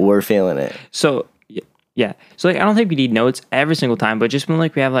it, we're feeling it. So yeah, so like I don't think we need notes every single time, but just when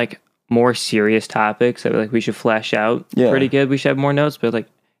like we have like more serious topics that like we should flesh out pretty good, we should have more notes. But like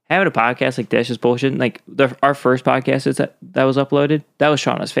having a podcast like this is bullshit. Like our first podcast that was uploaded, that was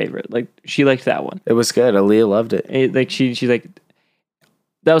Shauna's favorite. Like she liked that one. It was good. Aaliyah loved it. Like she's like,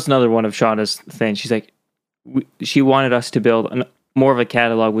 that was another one of Shauna's things. She's like, she wanted us to build more of a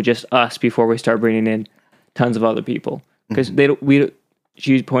catalog with just us before we start bringing in tons of other people, because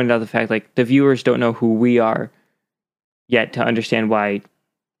she pointed out the fact like the viewers don't know who we are yet to understand why.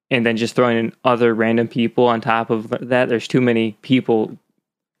 And then just throwing in other random people on top of that, there's too many people.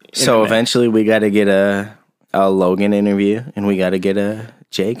 So eventually we got to get a Logan interview, and we got to get a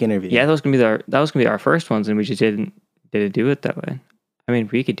Jake interview. Yeah, that was gonna be our first ones, and we just didn't do it that way. I mean,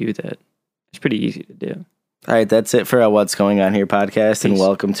 we could do that. It's pretty easy to do. All right, that's it for our What's Going On Here podcast, and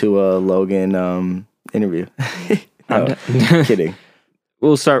welcome to a Logan interview. No, kidding.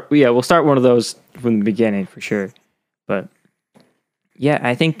 We'll start one of those from the beginning for sure. But yeah,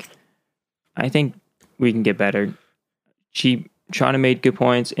 I think we can get better. Shauna made good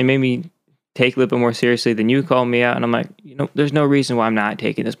points. It made me take a little bit more seriously than you called me out, and I'm like, there's no reason why I'm not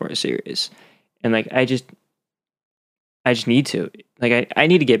taking this more serious. And like I just need to. Like I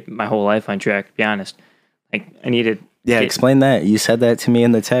need to get my whole life on track, to be honest. Like I need to explain that. You said that to me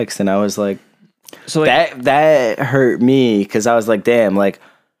in the text, and I was like, so like, that hurt me, because I was like, damn, like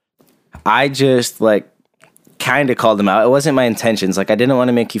I just like kind of called him out. It wasn't my intentions. Like I didn't want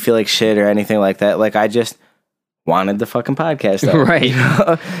to make you feel like shit or anything like that. Like I just wanted the fucking podcast out, right?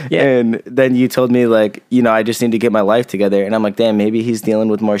 Yeah. And then you told me like, I just need to get my life together, and I'm like, damn, maybe he's dealing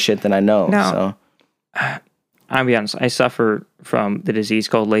with more shit than I know. No. So I'll be honest, I suffer from the disease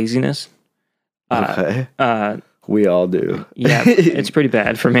called laziness. Okay. We all do. Yeah, it's pretty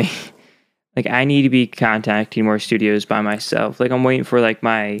bad for me. Like I need to be contacting more studios by myself. Like I'm waiting for like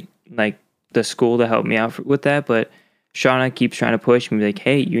the school to help me out with that, but Shauna keeps trying to push me like,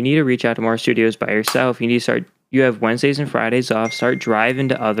 hey, you need to reach out to more studios by yourself. You need to start, you have Wednesdays and Fridays off, start driving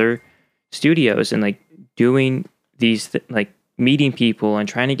to other studios and like doing these, like meeting people and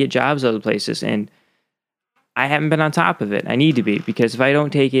trying to get jobs other places. And I haven't been on top of it. I need to be, because if I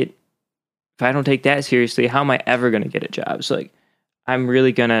don't take that seriously, how am I ever going to get a job? So like, I'm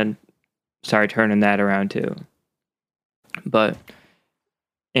really going to start turning that around too.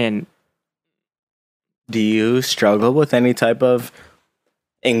 And do you struggle with any type of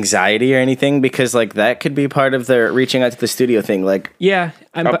anxiety or anything? Because like that could be part of the reaching out to the studio thing. Like, yeah,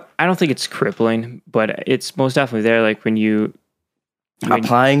 but I don't think it's crippling, but it's most definitely there. Like when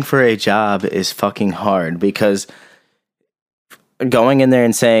applying for a job is fucking hard, because going in there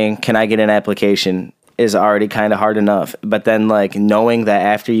and saying, can I get an application, is already kind of hard enough. But then like knowing that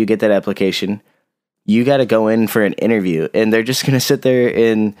after you get that application, you got to go in for an interview, and they're just going to sit there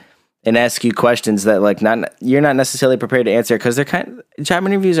and ask you questions that like you're not necessarily prepared to answer, because job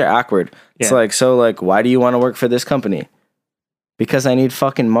interviews are awkward. Yeah. It's like, so like, why do you want to work for this company? Because I need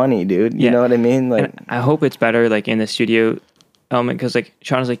fucking money, dude. You know what I mean? Like, and I hope it's better like in the studio element, because like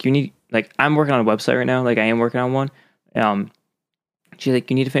Shauna's like, you need, like I'm working on a website right now. Like I am working on one. She's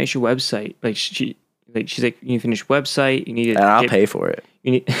like, you need to finish your website. She's like, you need to finish your website. You need to. And I'll pay for it.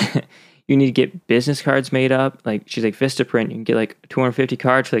 You need. You need to get business cards made up. Like she's like, Vistaprint, you can get like 250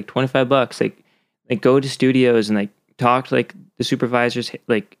 cards for like $25. Like go to studios and like talk to like the supervisors,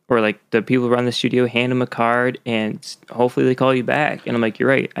 like, or like the people who run the studio, hand them a card, and hopefully they call you back. And I'm like, you're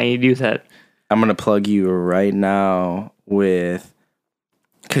right, I need to do that. I'm gonna plug you right now because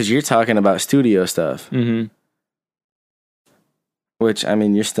you're talking about studio stuff. Mm-hmm. Which, I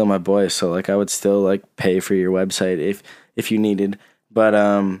mean, you're still my boy, so like I would still like pay for your website if you needed.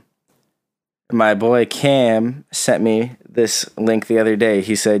 But my boy Cam sent me this link the other day.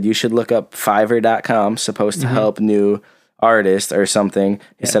 He said, you should look up Fiverr.com, supposed to help new artists or something.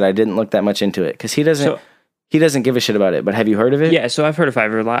 He said, I didn't look that much into it, because he doesn't give a shit about it. But have you heard of it? Yeah, so I've heard of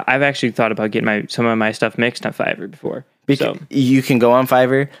Fiverr a lot. I've actually thought about getting some of my stuff mixed on Fiverr before. You can go on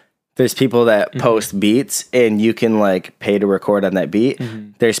Fiverr, There's people that post beats and you can like pay to record on that beat.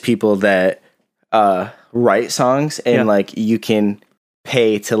 There's people that write songs and like you can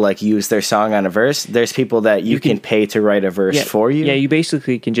pay to like use their song on a verse. There's people that you can pay to write a verse for you. Yeah, you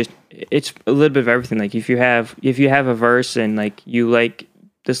basically can just, it's a little bit of everything. Like if you have a verse and like you like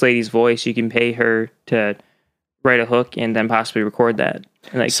this lady's voice, you can pay her to write a hook and then possibly record that.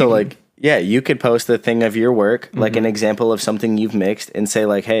 And like so like yeah, you could post a thing of your work, like an example of something you've mixed, and say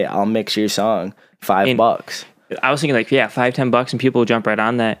like, hey, I'll mix your song, $5. I was thinking like, yeah, $5-10 and people will jump right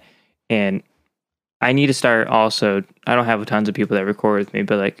on that. And I need to start also, I don't have tons of people that record with me,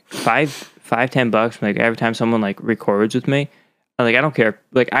 but like $5-10, like every time someone like records with me, like I don't care.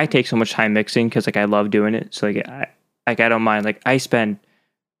 Like I take so much time mixing because like I love doing it. So like I don't mind. Like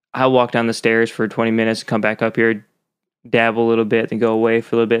I'll walk down the stairs for 20 minutes and come back up here, dabble a little bit, then go away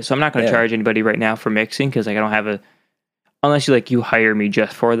for a little bit. So I'm not going to charge anybody right now for mixing because like I don't have unless you hire me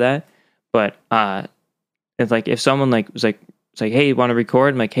just for that. But it's like if someone like was like, it's like, hey, you want to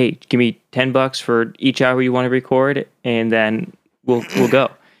record? I'm like, hey, give me $10 for each hour you want to record, and then we'll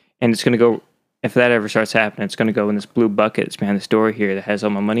go. And it's gonna go, if that ever starts happening, it's gonna go in this blue bucket that's behind this door here that has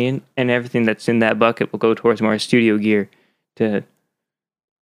all my money in, and everything that's in that bucket will go towards more studio gear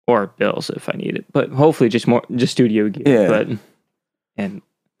or bills if I need it. But hopefully just studio gear. Yeah. But and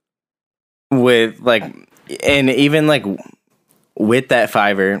with like, and even like with that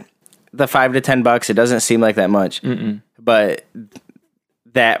Fiverr, the $5 to $10, it doesn't seem like that much. But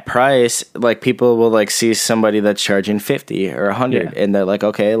that price, like people will like see somebody that's charging 50 or 100 and they're like,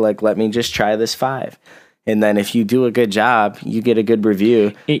 okay, like let me just try this 5. And then if you do a good job, you get a good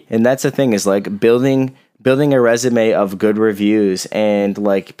review. And that's the thing is like building a resume of good reviews and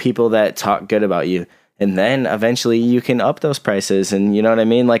like people that talk good about you. And then eventually you can up those prices and you know what I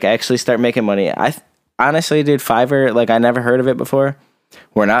mean? Like actually start making money. I honestly, dude, Fiverr, like I never heard of it before.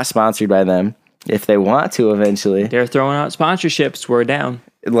 We're not sponsored by them. If they want to eventually. They're throwing out sponsorships. We're down.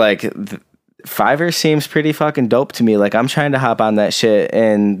 Like Fiverr seems pretty fucking dope to me. Like I'm trying to hop on that shit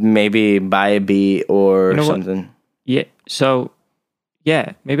and maybe buy a beat or something. What? Yeah. So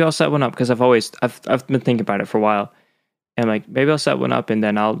yeah, maybe I'll set one up because I've been thinking about it for a while. And like maybe I'll set one up and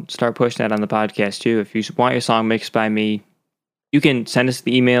then I'll start pushing that on the podcast too. If you want your song mixed by me, you can send us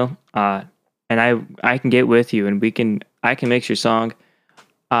the email and I can get with you and I can mix your song.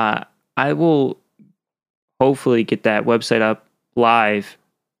 I will hopefully get that website up live.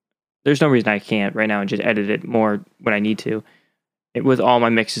 There's no reason I can't right now and just edit it more when I need to. With all my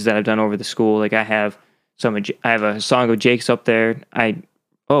mixes that I've done over the school, like I have a song of Jake's up there. I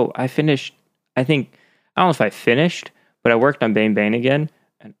finished. I don't know if I finished, but I worked on Bang Bang again,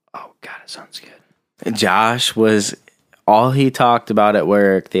 and oh god, it sounds good. Josh was all he talked about at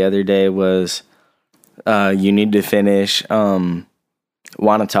work the other day was, you need to finish. Wanna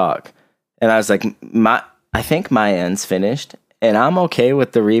Talk. And I was like, I think my end's finished, and I'm okay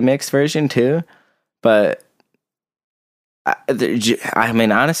with the remix version too. But I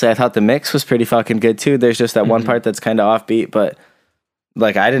mean, honestly, I thought the mix was pretty fucking good too. There's just that one part that's kind of offbeat, but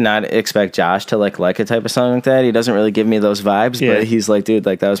like I did not expect Josh to like a type of song like that. He doesn't really give me those vibes, but he's like, dude,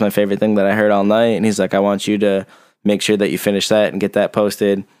 like that was my favorite thing that I heard all night. And he's like, I want you to make sure that you finish that and get that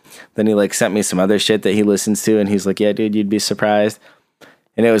posted. Then he like sent me some other shit that he listens to, and he's like, yeah, dude, you'd be surprised.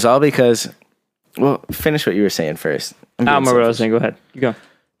 And it was all because, well, finish what you were saying first. I don't remember what I was saying. Go ahead. You go.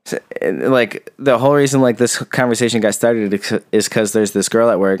 So, like the whole reason like this conversation got started is because there's this girl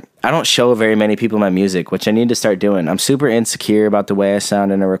at work. I don't show very many people my music, which I need to start doing. I'm super insecure about the way I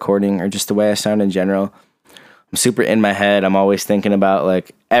sound in a recording or just the way I sound in general. I'm super in my head. I'm always thinking about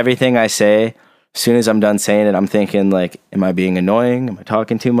like everything I say. As soon as I'm done saying it, I'm thinking like, am I being annoying? Am I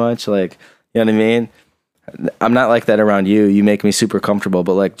talking too much? Like, you know what I mean? I'm not like that around you. You make me super comfortable,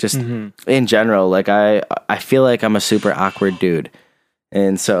 but like just in general, like I feel like I'm a super awkward dude.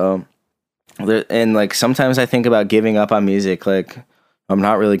 And so, and like sometimes I think about giving up on music. Like I'm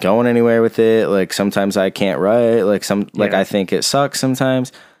not really going anywhere with it. Like sometimes I can't write. Like like I think it sucks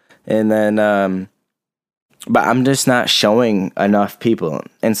sometimes. And then, but I'm just not showing enough people.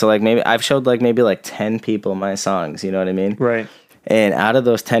 And so like maybe I've showed like maybe like 10 people my songs. You know what I mean? Right. And out of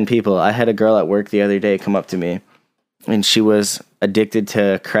those 10 people, I had a girl at work the other day come up to me, and she was addicted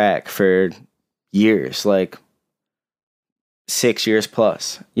to crack for years, like 6 years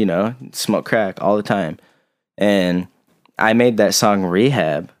plus, you know, smoke crack all the time. And I made that song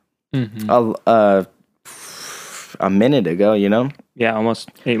Rehab a minute ago, you know? Yeah,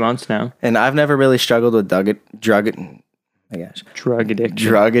 almost 8 months now. And I've never really struggled with drug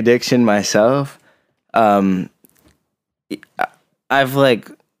addiction myself. I've like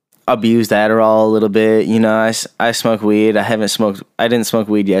abused Adderall a little bit. You know, I smoke weed. I didn't smoke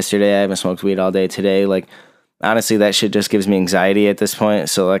weed yesterday. I haven't smoked weed all day today. Like, honestly, that shit just gives me anxiety at this point.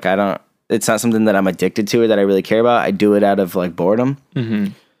 So, like, it's not something that I'm addicted to or that I really care about. I do it out of, like, boredom.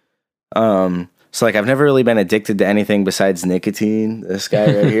 So, like, I've never really been addicted to anything besides nicotine, this guy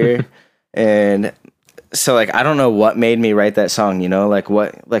right here. And so, like, I don't know what made me write that song, you know, like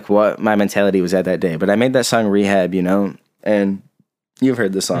what my mentality was at that day. But I made that song Rehab, you know, and you've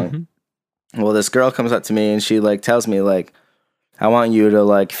heard the song. Well, this girl comes up to me and she, like, tells me, like, I want you to,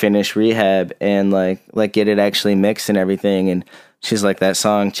 like, finish Rehab and, like get it actually mixed and everything. And she's like, that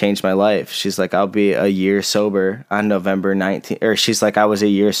song changed my life. She's like, I'll be a year sober on November 19th. Or she's like, I was a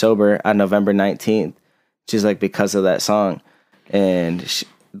year sober on November 19th. She's like, because of that song. And she,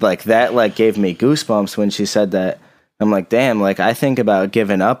 like, that, like, gave me goosebumps when she said that. I'm like, damn, like, I think about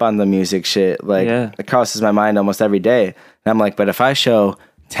giving up on the music shit. Like, it crosses my mind almost every day. And I'm like, but if I show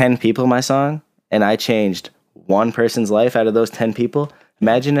 10 people my song and I changed one person's life out of those 10 people,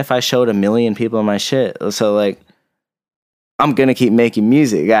 imagine if I showed 1 million people my shit. So, like, I'm gonna keep making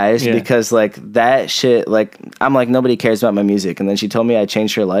music, guys, because, like, that shit, like, I'm like, nobody cares about my music. And then she told me I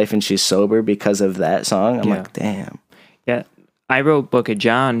changed her life and she's sober because of that song. I'm like, damn. Yeah. I wrote Book of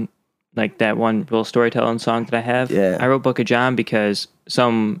John, like that one real storytelling song that I have. Yeah. I wrote Book of John because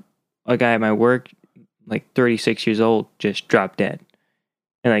a guy at my work, like 36 years old, just dropped dead.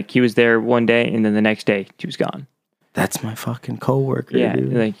 And, like, he was there one day and then the next day he was gone. That's my fucking coworker. Yeah.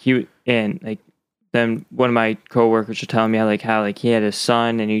 Dude. Then one of my coworkers was telling me how he had a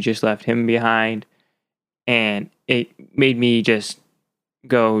son and he just left him behind. And it made me just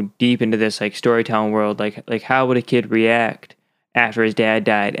go deep into this, like, storytelling world. Like how would a kid react after his dad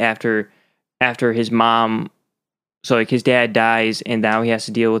died, after his mom? So, like, his dad dies and now he has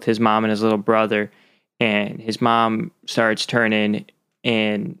to deal with his mom and his little brother, and his mom starts turning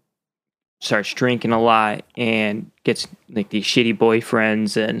and starts drinking a lot and gets, like, these shitty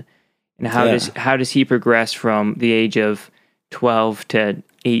boyfriends, and how does he progress from the age of 12 to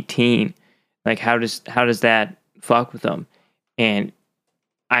 18? Like, how does that fuck with him? And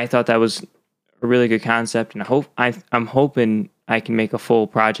I thought that was a really good concept, and I'm hoping I can make a full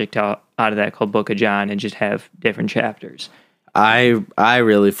project out of that called Book of John and just have different chapters. I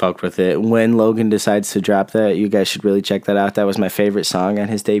really fucked with it. When Logan decides to drop that, you guys should really check that out. That was my favorite song on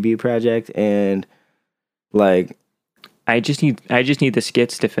his debut project, and, like, I just need the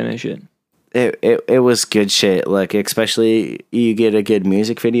skits to finish it. It was good shit. Like, especially you get a good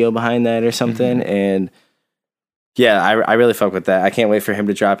music video behind that or something, and yeah, I really fuck with that. I can't wait for him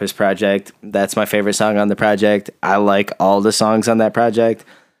to drop his project. That's my favorite song on the project. I like all the songs on that project.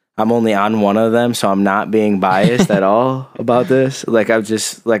 I'm only on one of them, so I'm not being biased at all about this. Like,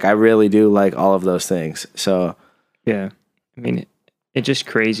 I really do like all of those things. So, yeah. I mean, it's just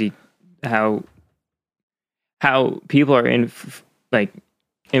crazy how people are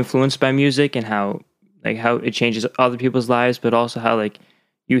influenced by music, and how it changes other people's lives, but also how, like,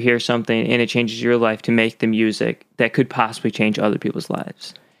 you hear something and it changes your life to make the music that could possibly change other people's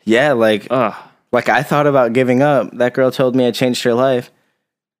lives. Yeah, like I thought about giving up. That girl told me I changed her life.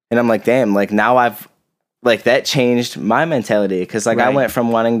 And I'm like, damn, like, now that changed my mentality. Because, like, I went from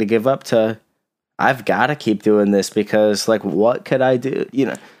wanting to give up to, I've got to keep doing this because, like, what could I do? You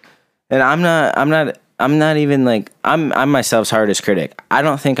know, and I'm not even, like, I'm myself's hardest critic. I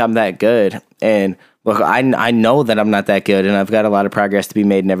don't think I'm that good. And look, I know that I'm not that good, and I've got a lot of progress to be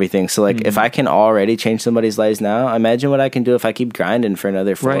made and everything. So, like, if I can already change somebody's lives now, imagine what I can do if I keep grinding for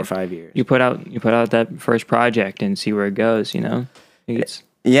another 4 or 5 years. You put out that first project and see where it goes, you know?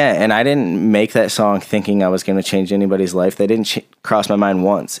 Yeah, and I didn't make that song thinking I was going to change anybody's life. They didn't cross my mind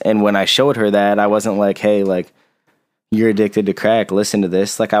once. And when I showed her that, I wasn't like, hey, like, you're addicted to crack, listen to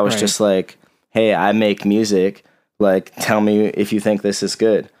this. Like, I was just like, hey, I make music. Like, tell me if you think this is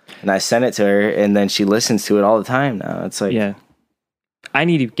good. And I sent it to her, and then she listens to it all the time now. It's like, yeah, I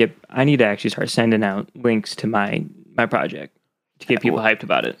need to actually start sending out links to my project to get people hyped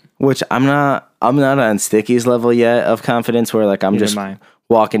about it. Which I'm not on Sticky's level yet of confidence, where, like, I'm just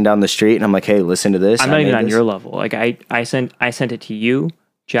walking down the street and I'm like, hey, listen to this. I'm not even on your level. Like, I sent it to you,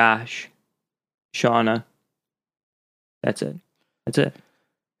 Josh, Shauna. That's it.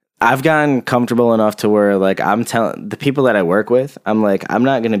 I've gotten comfortable enough to where, like, I'm telling the people that I work with, I'm like, I'm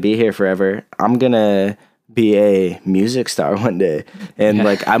not going to be here forever. I'm going to be a music star one day. And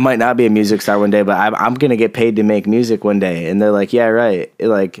like, I might not be a music star one day, but I'm going to get paid to make music one day. And they're like, yeah, right.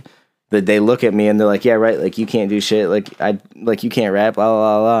 Like, they look at me and they're like, yeah, right. Like, you can't do shit. Like, you can't rap, blah,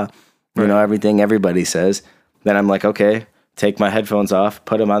 blah, blah, blah. You know, everything everybody says. Then I'm like, okay, take my headphones off,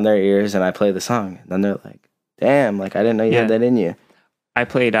 put them on their ears, and I play the song. And then they're like, damn, like, I didn't know you had that in you. I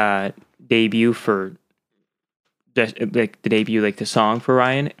played debut for just like the debut, like the song for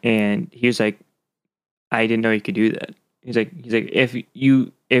Ryan, and he was like, I didn't know you could do that. He's like, if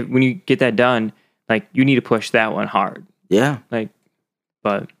when you get that done, like you need to push that one hard. Yeah. Like,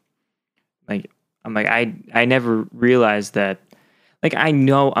 but like I'm like I never realized that. Like I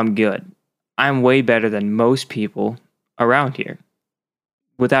know I'm good. I'm way better than most people around here,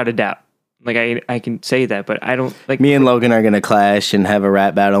 without a doubt. Like I can say that, but I don't like. Me and Logan are gonna clash and have a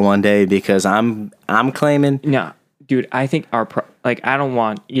rap battle one day because I'm claiming. No, dude. I think I don't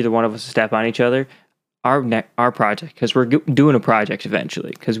want either one of us to step on each other. Our project, because we're doing a project eventually,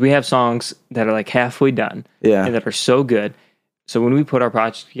 because we have songs that are like halfway done, Yeah. and that are so good. So when we put our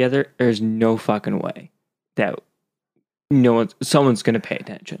project together, there's no fucking way that someone's gonna pay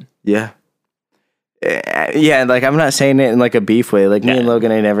attention. Yeah. Yeah, like I'm not saying it in like a beef way. Like me and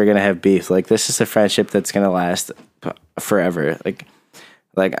Logan are never gonna have beef. Like this is a friendship that's gonna last forever. Like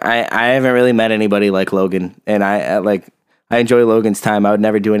I haven't really met anybody like Logan, and I enjoy Logan's time. I would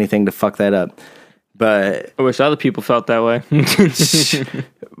never do anything to fuck that up. But I wish other people felt that way.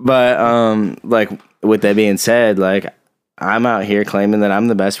 but like with that being said, like I'm out here claiming that I'm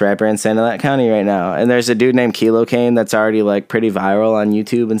the best rapper in Santa Lat County right now. And there's a dude named Kilo Kane that's already like pretty viral on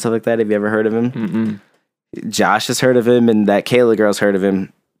YouTube and stuff like that. Have you ever heard of him? Mm-mm. Josh has heard of him, and that Kayla girl's heard of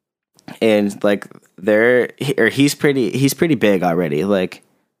him. And like he's pretty big already. Like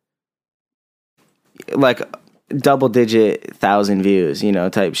double digit 1,000 views,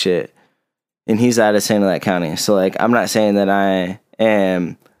 type shit. And he's out of Santa Lat County. So like I'm not saying that I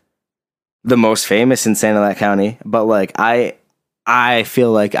am the most famous in Santa Lat County, but like I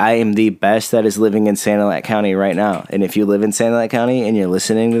feel like I am the best that is living in Santa Lat County right now. And if you live in Santa Lat County and you're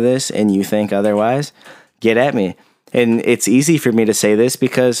listening to this and you think otherwise, get at me. And it's easy for me to say this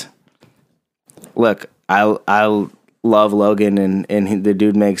because look, I love Logan and the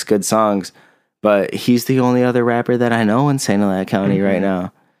dude makes good songs, but he's the only other rapper that I know in Santa Lat County right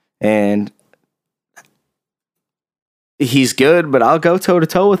now. And he's good, but I'll go toe to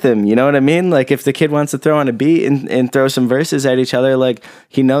toe with him. You know what I mean? Like if the kid wants to throw on a beat and throw some verses at each other, like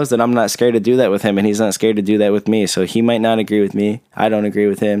he knows that I'm not scared to do that with him, and he's not scared to do that with me. So he might not agree with me. I don't agree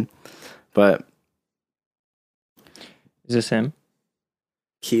with him, but Is this him?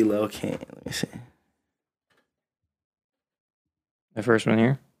 Kilo Kane. Let me see. The first one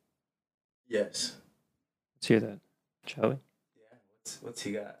here. Yes. Let's hear that, shall we? Yeah. What's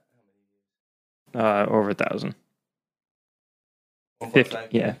he got? Over 1,000.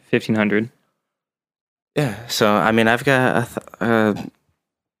 1,500. Yeah. So I mean, I've got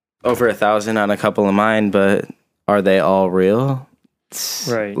over 1,000 on a couple of mine, but are they all real?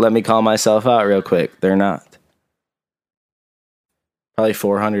 Right. Let me call myself out real quick. They're not. Probably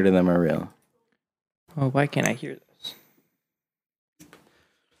 400 of them are real. Oh, why can't I hear this?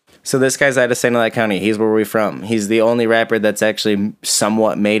 So this guy's out of St. Louis County. He's where we're from. He's the only rapper that's actually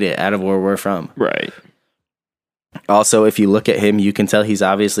somewhat made it out of where we're from. Right. Also, if you look at him, you can tell he's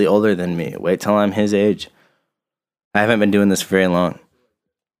obviously older than me. Wait till I'm his age. I haven't been doing this for very long.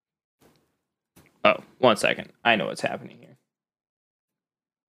 Oh, 1 second. I know what's happening here.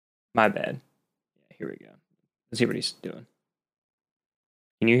 My bad. Yeah, here we go. Let's see what he's doing.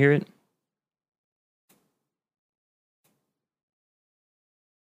 Can you hear it?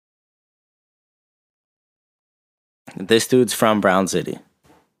 This dude's from Brown City.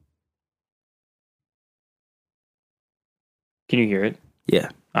 Can you hear it? Yeah.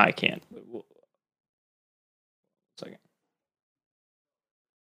 I can't. 1 second.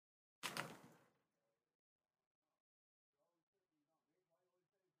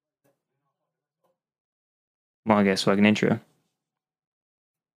 Well, I guess like an intro.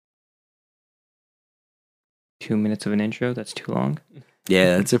 2 minutes of an intro? That's too long.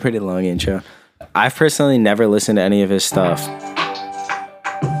 Yeah, it's a pretty long intro. I've personally never listened to any of his stuff.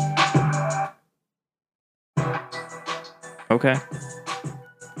 Okay.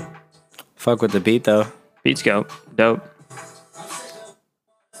 Fuck with the beat, though. Beats go. Dope.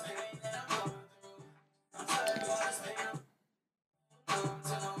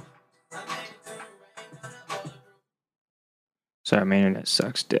 Sorry, my internet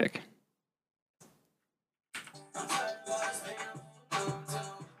sucks dick.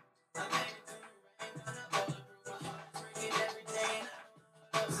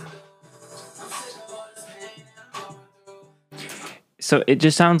 So it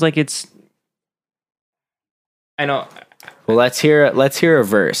just sounds like it's. I know. Well, let's hear a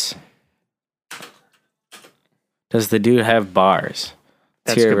verse. Does the dude have bars?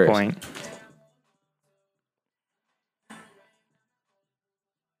 That's a good point.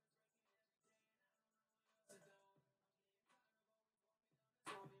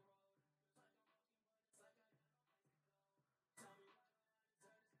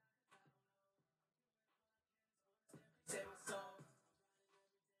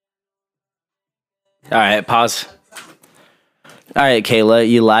 All right, pause. All right, Kayla,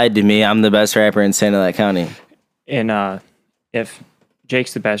 you lied to me. I'm the best rapper in Santa Ynez County. And if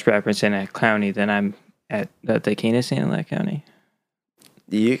Jake's the best rapper in Santa Ynez County, then I'm at the king of Santa Ynez County.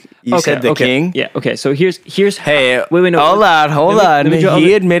 You said the king? Yeah. Okay. So here's Hey, wait, no, hold on.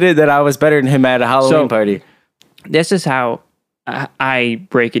 He admitted that I was better than him at a Halloween party. This is how I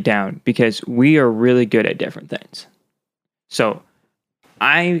break it down because we are really good at different things. So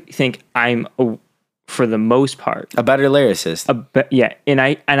I think I'm for the most part a better lyricist.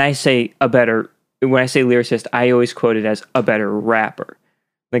 And I say a better. When I say lyricist, I always quote it as a better rapper.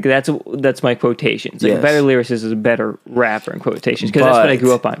 Like that's my quotations. Like a better lyricist is a better rapper in quotations because that's what I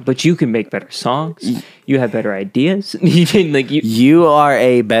grew up on. But you can make better songs. You have better ideas. You are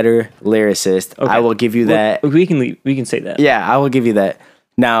a better lyricist. Okay. I will give you that. We can say that. Yeah, I will give you that.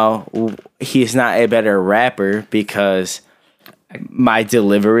 Now he's not a better rapper because my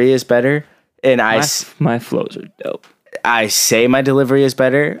delivery is better, and my flows are dope. I say my delivery is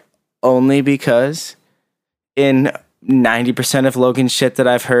better only because in 90% of Logan's shit that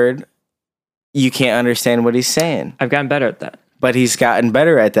I've heard, you can't understand what he's saying. I've gotten better at that. But he's gotten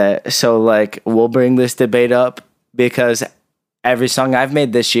better at that. So, like, we'll bring this debate up because every song I've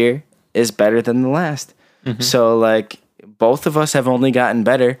made this year is better than the last. Mm-hmm. So, like, both of us have only gotten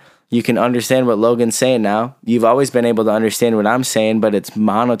better. You can understand what Logan's saying now. You've always been able to understand what I'm saying, but it's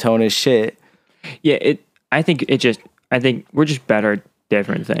monotone as shit. Yeah, I think we're just better at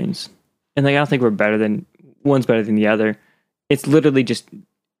different things. And, like, I don't think we're better than... One's better than the other. It's literally just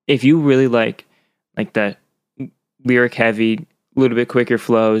if you really like the lyric heavy, a little bit quicker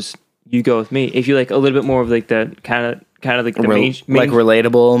flows, you go with me. If you like a little bit more of like the kind of like the like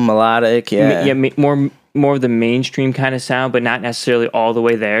relatable, melodic, more of the mainstream kind of sound, but not necessarily all the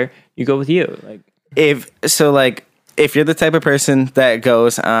way there, you go with you. Like if you're the type of person that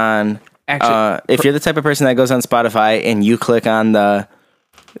goes on you're the type of person that goes on Spotify and you click on the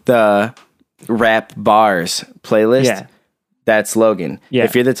rap bars playlist, that's Logan. Yeah.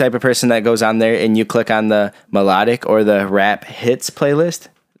 If you're the type of person that goes on there and you click on the melodic or the rap hits playlist,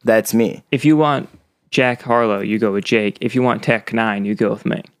 that's me. If you want Jack Harlow, you go with Jake. If you want Tech 9, you go with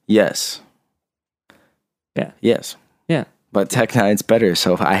me. Yes. Yeah. Yes. Yeah. But Tech 9's better,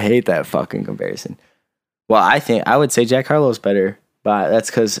 so I hate that fucking comparison. Well, I would say Jack Harlow's better, but that's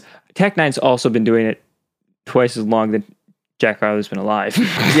because Tech 9's also been doing it twice as long that Jack Harlow's been alive.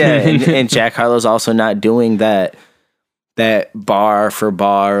 Yeah, and Jack Harlow's also not doing that bar for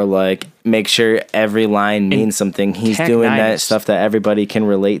bar, like make sure every line means something. He's doing that stuff that everybody can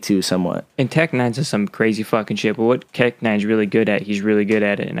relate to somewhat. And Tech 9's is some crazy fucking shit, but what Tech 9's really good at, he's really good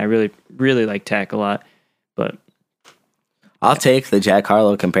at it, and I really, really like Tech a lot. But I'll take the Jack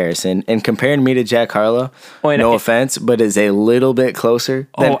Harlow comparison, and comparing me to Jack Harlow, no offense, but is a little bit closer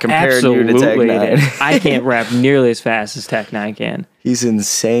than comparing you to Tech 9. I can't rap nearly as fast as Tech 9 can. He's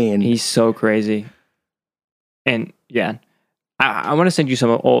insane. He's so crazy. And yeah, I want to send you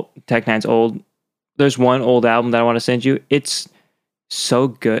some old Tech 9's old. There's one old album that I want to send you. It's so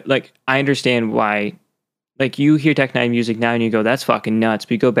good. Like, I understand why. Like, you hear Tech 9 music now and you go, that's fucking nuts.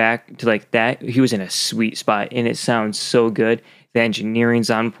 But you go back to like that, he was in a sweet spot and it sounds so good. The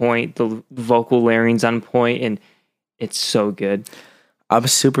engineering's on point, the vocal layering's on point, and it's so good. I'm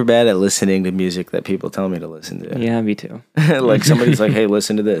super bad at listening to music that people tell me to listen to. Yeah, me too. Like somebody's like, hey,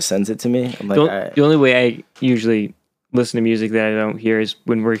 listen to this, sends it to me. I'm like, all right. The only way I usually listen to music that I don't hear is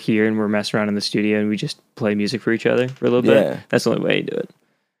when we're here and we're messing around in the studio and we just play music for each other for a little bit. Yeah. That's the only way I do it.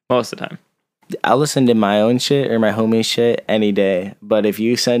 Most of the time. I'll listen to my own shit or my homie shit any day. But if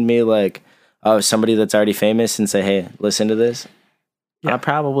you send me like somebody that's already famous and say, hey, listen to this, I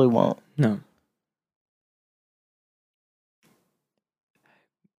probably won't. No.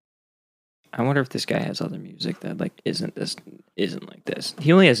 I wonder if this guy has other music that like isn't like this.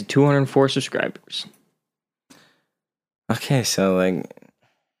 He only has 204 subscribers. Okay, so like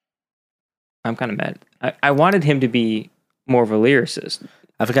I'm kind of mad. I wanted him to be more of a lyricist.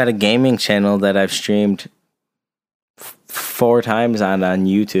 I've got a gaming channel that I've streamed 4 times on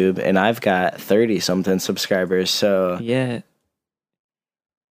YouTube, and I've got 30-something subscribers, so... Yeah.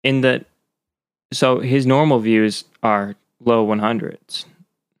 So his normal views are low 100s.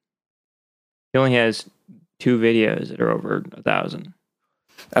 He only has 2 videos that are over 1,000.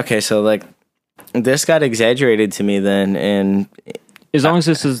 Okay, so, like, this got exaggerated to me then, and... As long as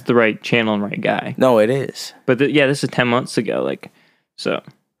this is the right channel and right guy. No, it is. But this is 10 months ago, like... So,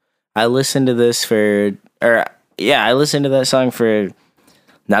 I listened to that song for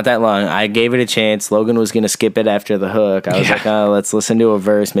not that long. I gave it a chance. Logan was going to skip it after the hook. I was like, oh, let's listen to a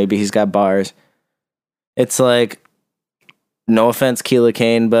verse. Maybe he's got bars. It's like no offense, Keela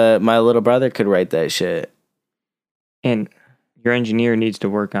Kane, but my little brother could write that shit. And your engineer needs to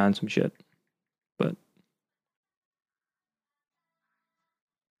work on some shit. But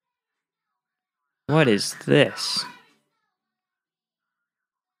what is this?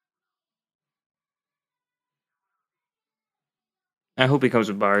 I hope he comes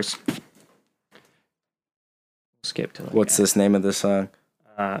with bars. Skip to What's this name of the song?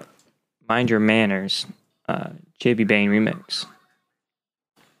 Mind Your Manners, JB Bain remix.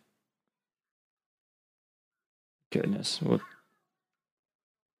 Goodness. Well,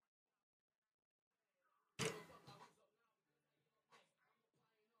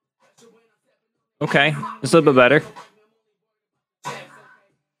 okay, it's a little bit better.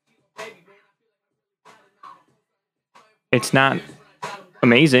 It's not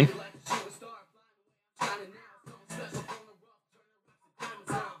amazing.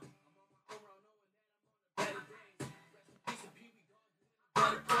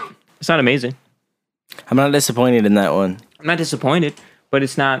 It's not amazing. I'm not disappointed in that one. I'm not disappointed, but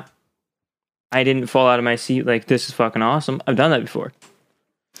it's not. I didn't fall out of my seat like this is fucking awesome. I've done that before.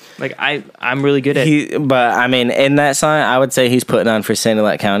 Like I'm really good at. But I mean, in that song, I would say he's putting on for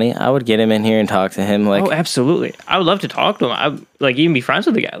Sanilac County. I would get him in here and talk to him. Like, oh, absolutely. I would love to talk to him. I like even be friends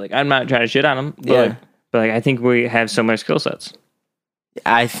with the guy. Like, I'm not trying to shit on him. But, yeah. But like, I think we have similar skill sets.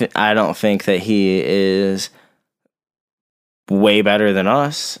 I don't think that he is way better than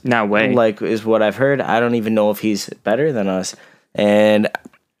us. Not way. Like, is what I've heard. I don't even know if he's better than us. And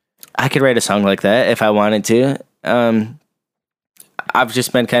I could write a song like that if I wanted to. I've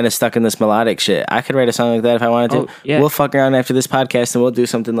just been kind of stuck in this melodic shit. I could write a song like that if I wanted to. Oh, yeah. We'll fuck around after this podcast and we'll do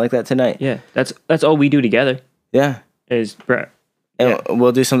something like that tonight. Yeah, that's all we do together. Yeah. Is and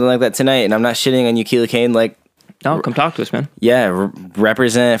we'll do something like that tonight. And I'm not shitting on you, Keela Kane. Like, no, come talk to us, man. Yeah,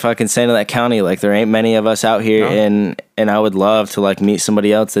 represent fucking Sanilac County. Like, there ain't many of us out here, and I would love to like meet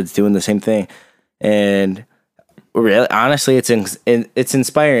somebody else that's doing the same thing. And really, honestly, it's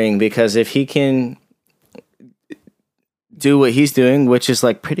inspiring because if he can do what he's doing, which is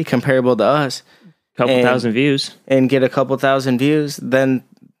like pretty comparable to us, couple thousand views, and get a couple thousand views, then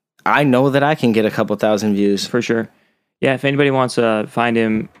I know that I can get a couple thousand views for sure. Yeah, if anybody wants to find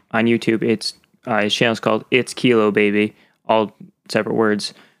him on YouTube, it's his channel's called It's Kilo Baby, all separate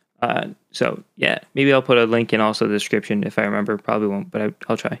words. So yeah, maybe I'll put a link in also the description if I remember. Probably won't, but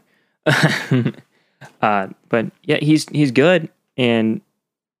I'll try. But yeah, he's good,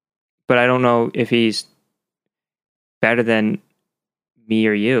 but I don't know if he's better than me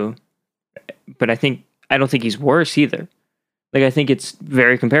or you. But I don't think he's worse either. Like, I think it's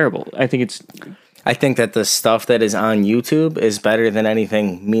very comparable. I think that the stuff that is on YouTube is better than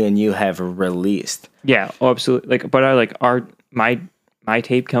anything me and you have released. Yeah, absolutely. Like, but I like my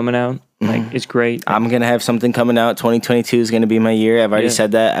tape coming out. Like, it's great. I'm gonna have something coming out. 2022 is gonna be my year. I've already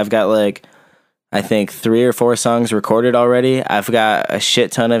said that. I've got like, I think 3 or 4 songs recorded already. I've got a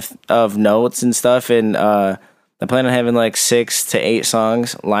shit ton of notes and stuff, and I plan on having like 6 to 8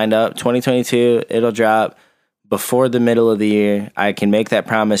 songs lined up. 2022, it'll drop before the middle of the year. I can make that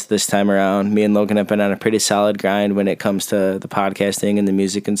promise this time around. Me and Logan have been on a pretty solid grind when it comes to the podcasting and the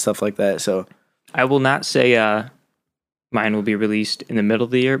music and stuff like that. So I will not say mine will be released in the middle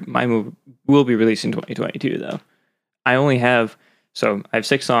of the year. Mine will be released in 2022 though. I have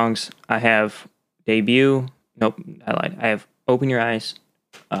 6 songs. I have Debut. Nope, I lied. I have Open Your Eyes,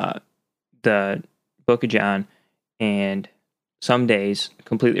 the Book of John, and Some Days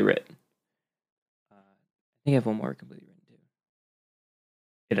completely written. I think I have one more completely written too.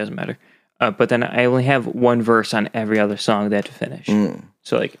 It doesn't matter. But then I only have one verse on every other song that I have to finish.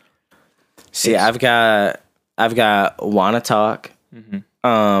 So like, see, I've got Wanna Talk.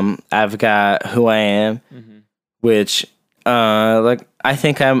 Mm-hmm. I've got Who I Am, which like I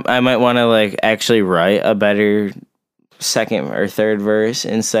think I might want to like actually write a better second or third verse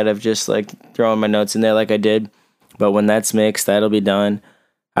instead of just like throwing my notes in there like I did. But when that's mixed, that'll be done.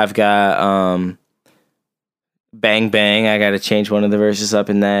 I've got Bang Bang. I got to change one of the verses up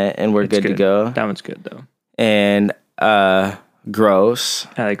in that, and we're good to go. That one's good though. And Gross.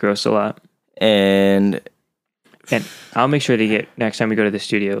 I like Gross a lot. And I'll make sure to get, next time we go to the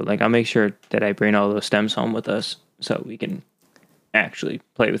studio, like I'll make sure that I bring all those stems home with us so we can actually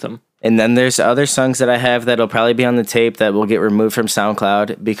play with them. And then there's other songs that I have that'll probably be on the tape that will get removed from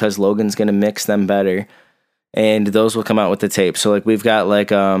SoundCloud because Logan's going to mix them better. And those will come out with the tape. So like we've got like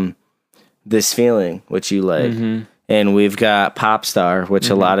This Feeling, which you like. And we've got Pop Star, which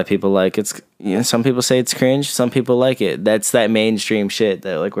a lot of people like. It's, you know, some people say it's cringe, some people like it. That's that mainstream shit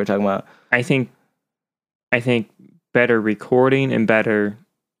that like we're talking about. I think better recording and better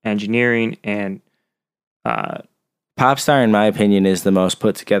engineering and Popstar, in my opinion, is the most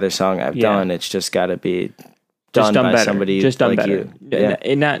put together song I've done. It's just got to be done by better. somebody just done like better. you. Yeah.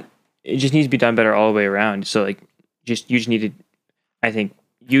 It just needs to be done better all the way around. So like, you just need to, I think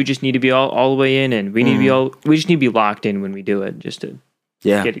you just need to be all the way in, and we need to be we just need to be locked in when we do it, just to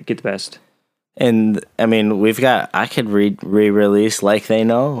get the best. And I mean, I could re-release Like They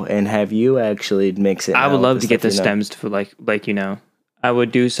Know and have you actually mix it. I would love to get the stems to like I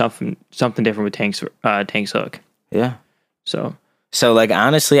would do something different with Tank's hook. Yeah. So like,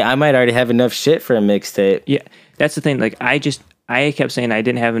 honestly, I might already have enough shit for a mixtape. Yeah, that's the thing. Like, I kept saying I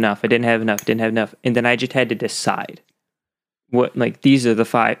didn't have enough, and then I just had to decide what, like, these are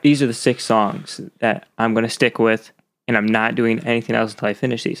the 6 songs that I'm gonna stick with, and I'm not doing anything else until I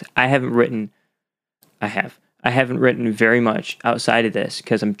finish these. I haven't written very much outside of this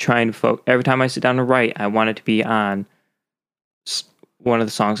because I'm trying to every time I sit down to write, I want it to be on one of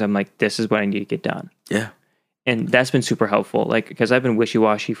the songs. I'm like, this is what I need to get done. Yeah. And that's been super helpful, like, because I've been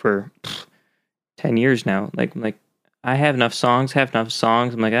wishy-washy for 10 years now. Like, I have enough songs. I'm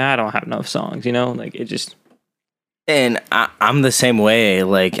like, I don't have enough songs, like, it just. And I'm the same way.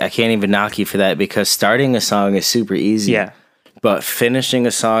 Like, I can't even knock you for that, because starting a song is super easy. Yeah. But finishing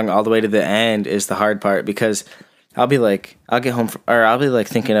a song all the way to the end is the hard part, because I'll get home, or I'll be like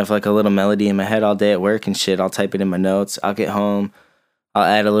thinking of like a little melody in my head all day at work and shit. I'll type it in my notes. I'll get home. I'll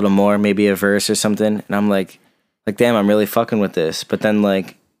add a little more, maybe a verse or something. And I'm like, damn, I'm really fucking with this. But then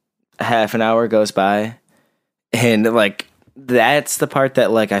like half an hour goes by, and like, that's the part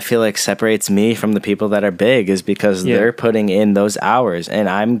that like I feel like separates me from the people that are big, is because they're putting in those hours and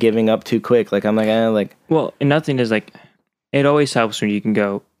I'm giving up too quick. Like, I'm like, well, and nothing is like, it always helps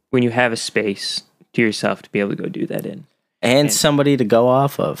when you have a space to yourself to be able to go do that in. And somebody to go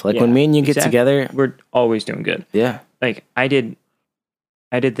off of. Like, when me and you get together, we're always doing good. Yeah. Like, I did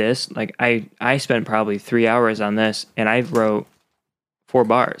this. Like, I spent probably 3 hours on this, and I wrote 4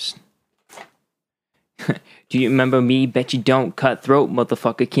 bars. Do you remember me? Bet you don't. Cutthroat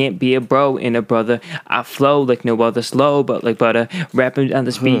motherfucker, can't be a bro and a brother. I flow like no other, slow but like butter. Rapping on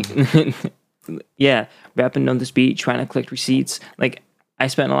the speed. Yeah, rapping on the speed, trying to collect receipts. Like, I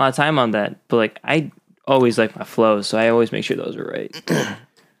spent a lot of time on that, but like, I always like my flows, so I always make sure those are right.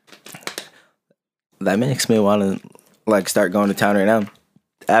 That makes me want to like start going to town right now.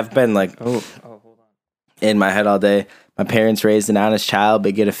 I've been like, hold on, in my head all day. My parents raised an honest child,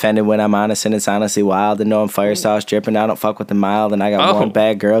 but get offended when I'm honest, and it's honestly wild. And know I'm fire sauce dripping. I don't fuck with the mild, and I got one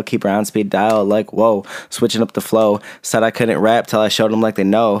bad girl, keep her on speed dial. Like, whoa, switching up the flow. Said I couldn't rap till I showed them like they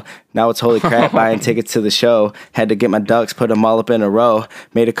know. Now it's holy crap, buying tickets to the show. Had to get my ducks, put them all up in a row.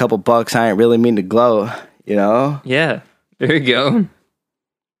 Made a couple bucks, I ain't really mean to glow. You know? Yeah, there you go.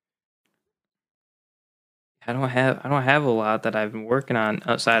 I don't have a lot that I've been working on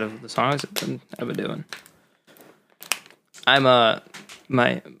outside of the songs I've been doing. I'm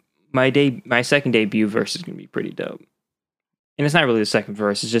my second debut verse is gonna be pretty dope, and it's not really the second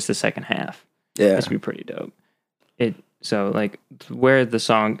verse; it's just the second half. Yeah, it's gonna be pretty dope. So like where the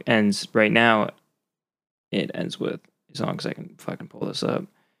song ends right now, it ends with, as long as I can fucking pull this up,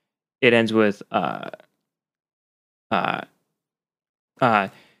 it ends with all these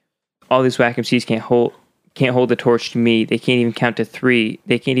whack MCs can't hold the torch to me. They can't even count to 3.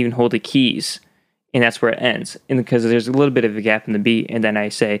 They can't even hold the keys. And that's where it ends. And because there's a little bit of a gap in the beat. And then I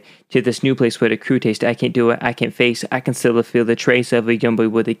say, to this new place where the crew taste, I can't do it, I can't face it. I can still feel the trace of a young boy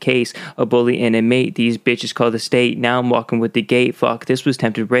with a case, a bully and a mate. These bitches call the state. Now I'm walking with the gate. Fuck, this was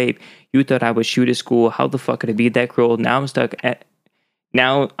tempted rape. You thought I would shoot at school. How the fuck could I be that cruel? Now I'm stuck.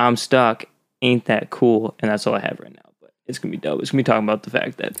 Ain't that cool? And that's all I have right now. But it's going to be dope. It's going to be talking about the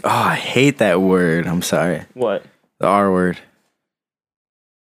fact that... Oh, I hate that word. I'm sorry. What? The R word.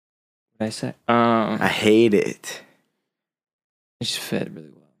 I say? I hate it. It just fit really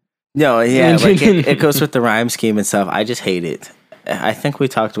well. No, yeah, like it goes with the rhyme scheme and stuff. I just hate it. I think we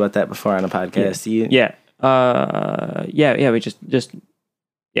talked about that before on a podcast. Yeah. We just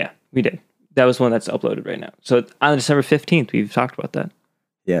we did. That was one that's uploaded right now. So on December 15th, we've talked about that.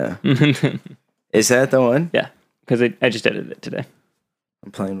 Yeah. Is that the one? Yeah, because I just edited it today.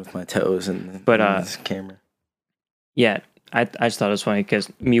 I'm playing with my toes and this camera. Yeah. I just thought it was funny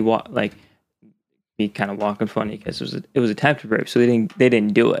because me kind of walking funny because it was attempted rape, so they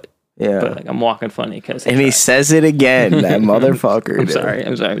didn't do it. Yeah, but like I'm walking funny because he says it again. That motherfucker. I'm sorry.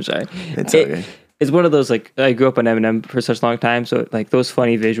 It's okay. It's one of those, like, I grew up on Eminem for such a long time, so like those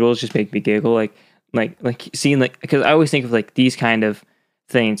funny visuals just make me giggle. Like seeing, like, because I always think of like these kind of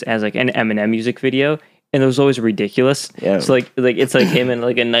things as like an Eminem music video. And it was always ridiculous. Yeah. So like it's like him in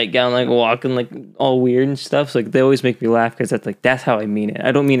like a nightgown, like walking like all weird and stuff. So like they always make me laugh because that's how I mean it.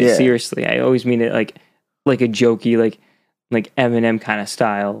 I don't mean it seriously. I always mean it like like a jokey, like Eminem kind of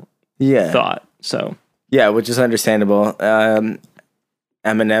style thought. So yeah, which is understandable.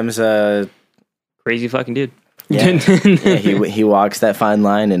 Eminem's a crazy fucking dude. Yeah, he walks that fine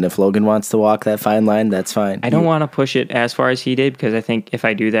line, and if Logan wants to walk that fine line, that's fine. I don't want to push it as far as he did, because I think if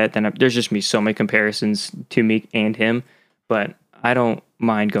I do that, then there's just gonna be so many comparisons to me and him. But I don't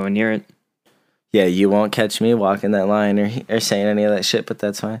mind going near it. Yeah, you won't catch me walking that line or saying any of that shit, but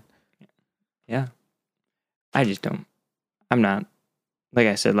that's fine. Yeah, I just don't. I'm not. Like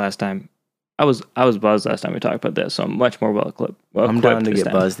I said last time, I was buzzed last time we talked about this, so I'm much more well equipped. I'm down to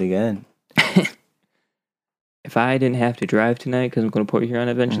get buzzed again. If I didn't have to drive tonight, because I'm going to Port Huron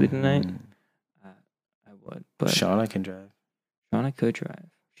eventually tonight, I would. But Shauna can drive. Shauna could drive.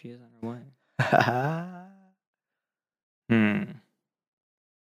 She is on her way.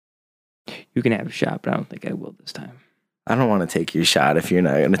 You can have a shot, but I don't think I will this time. I don't want to take your shot if you're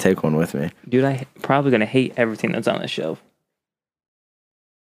not going to take one with me. Dude, I'm probably going to hate everything that's on this shelf.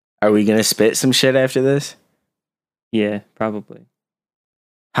 Are we going to spit some shit after this? Yeah, probably.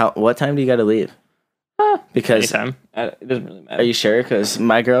 What time do you got to leave? Because anytime. It doesn't really matter. Are you sure? Because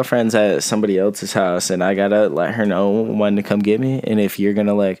my girlfriend's at somebody else's house, and I got to let her know when to come get me. And if you're going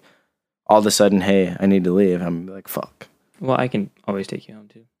to, like, all of a sudden, hey, I need to leave, I'm like, fuck. Well, I can always take you home,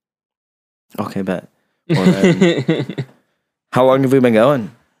 too. Okay, bet. Well, how long have we been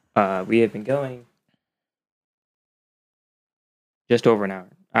going? We have been going just over an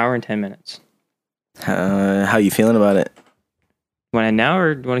hour and 10 minutes. How you feeling about it? Want to now,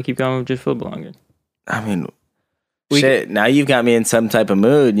 or do you want to keep going just for a little longer? I mean, shit, now you've got me in some type of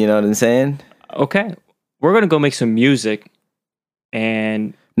mood, you know what I'm saying? Okay. We're going to go make some music,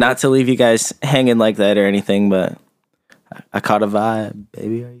 and... Not to leave you guys hanging like that or anything, but I caught a vibe,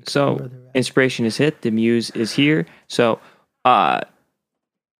 baby. So, inspiration is hit, the muse is here. So,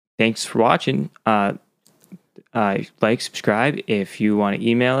 thanks for watching. Like, subscribe. If you want to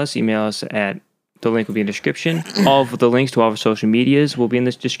email us at... The link will be in the description. All of the links to all of our social medias will be in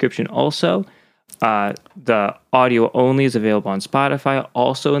this description also. The audio only is available on Spotify,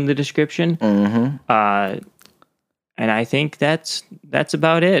 also in the description. And I think that's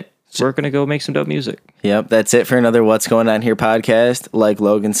about it. We're going to go make some dope music. Yep, that's it for another What's Going On Here podcast. Like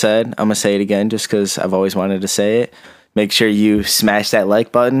Logan said, I'm going to say it again just because I've always wanted to say it. Make sure you smash that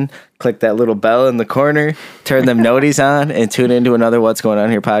like button, click that little bell in the corner, turn them noties on, and tune into another What's Going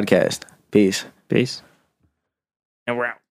On Here podcast. Peace. Peace. And we're out.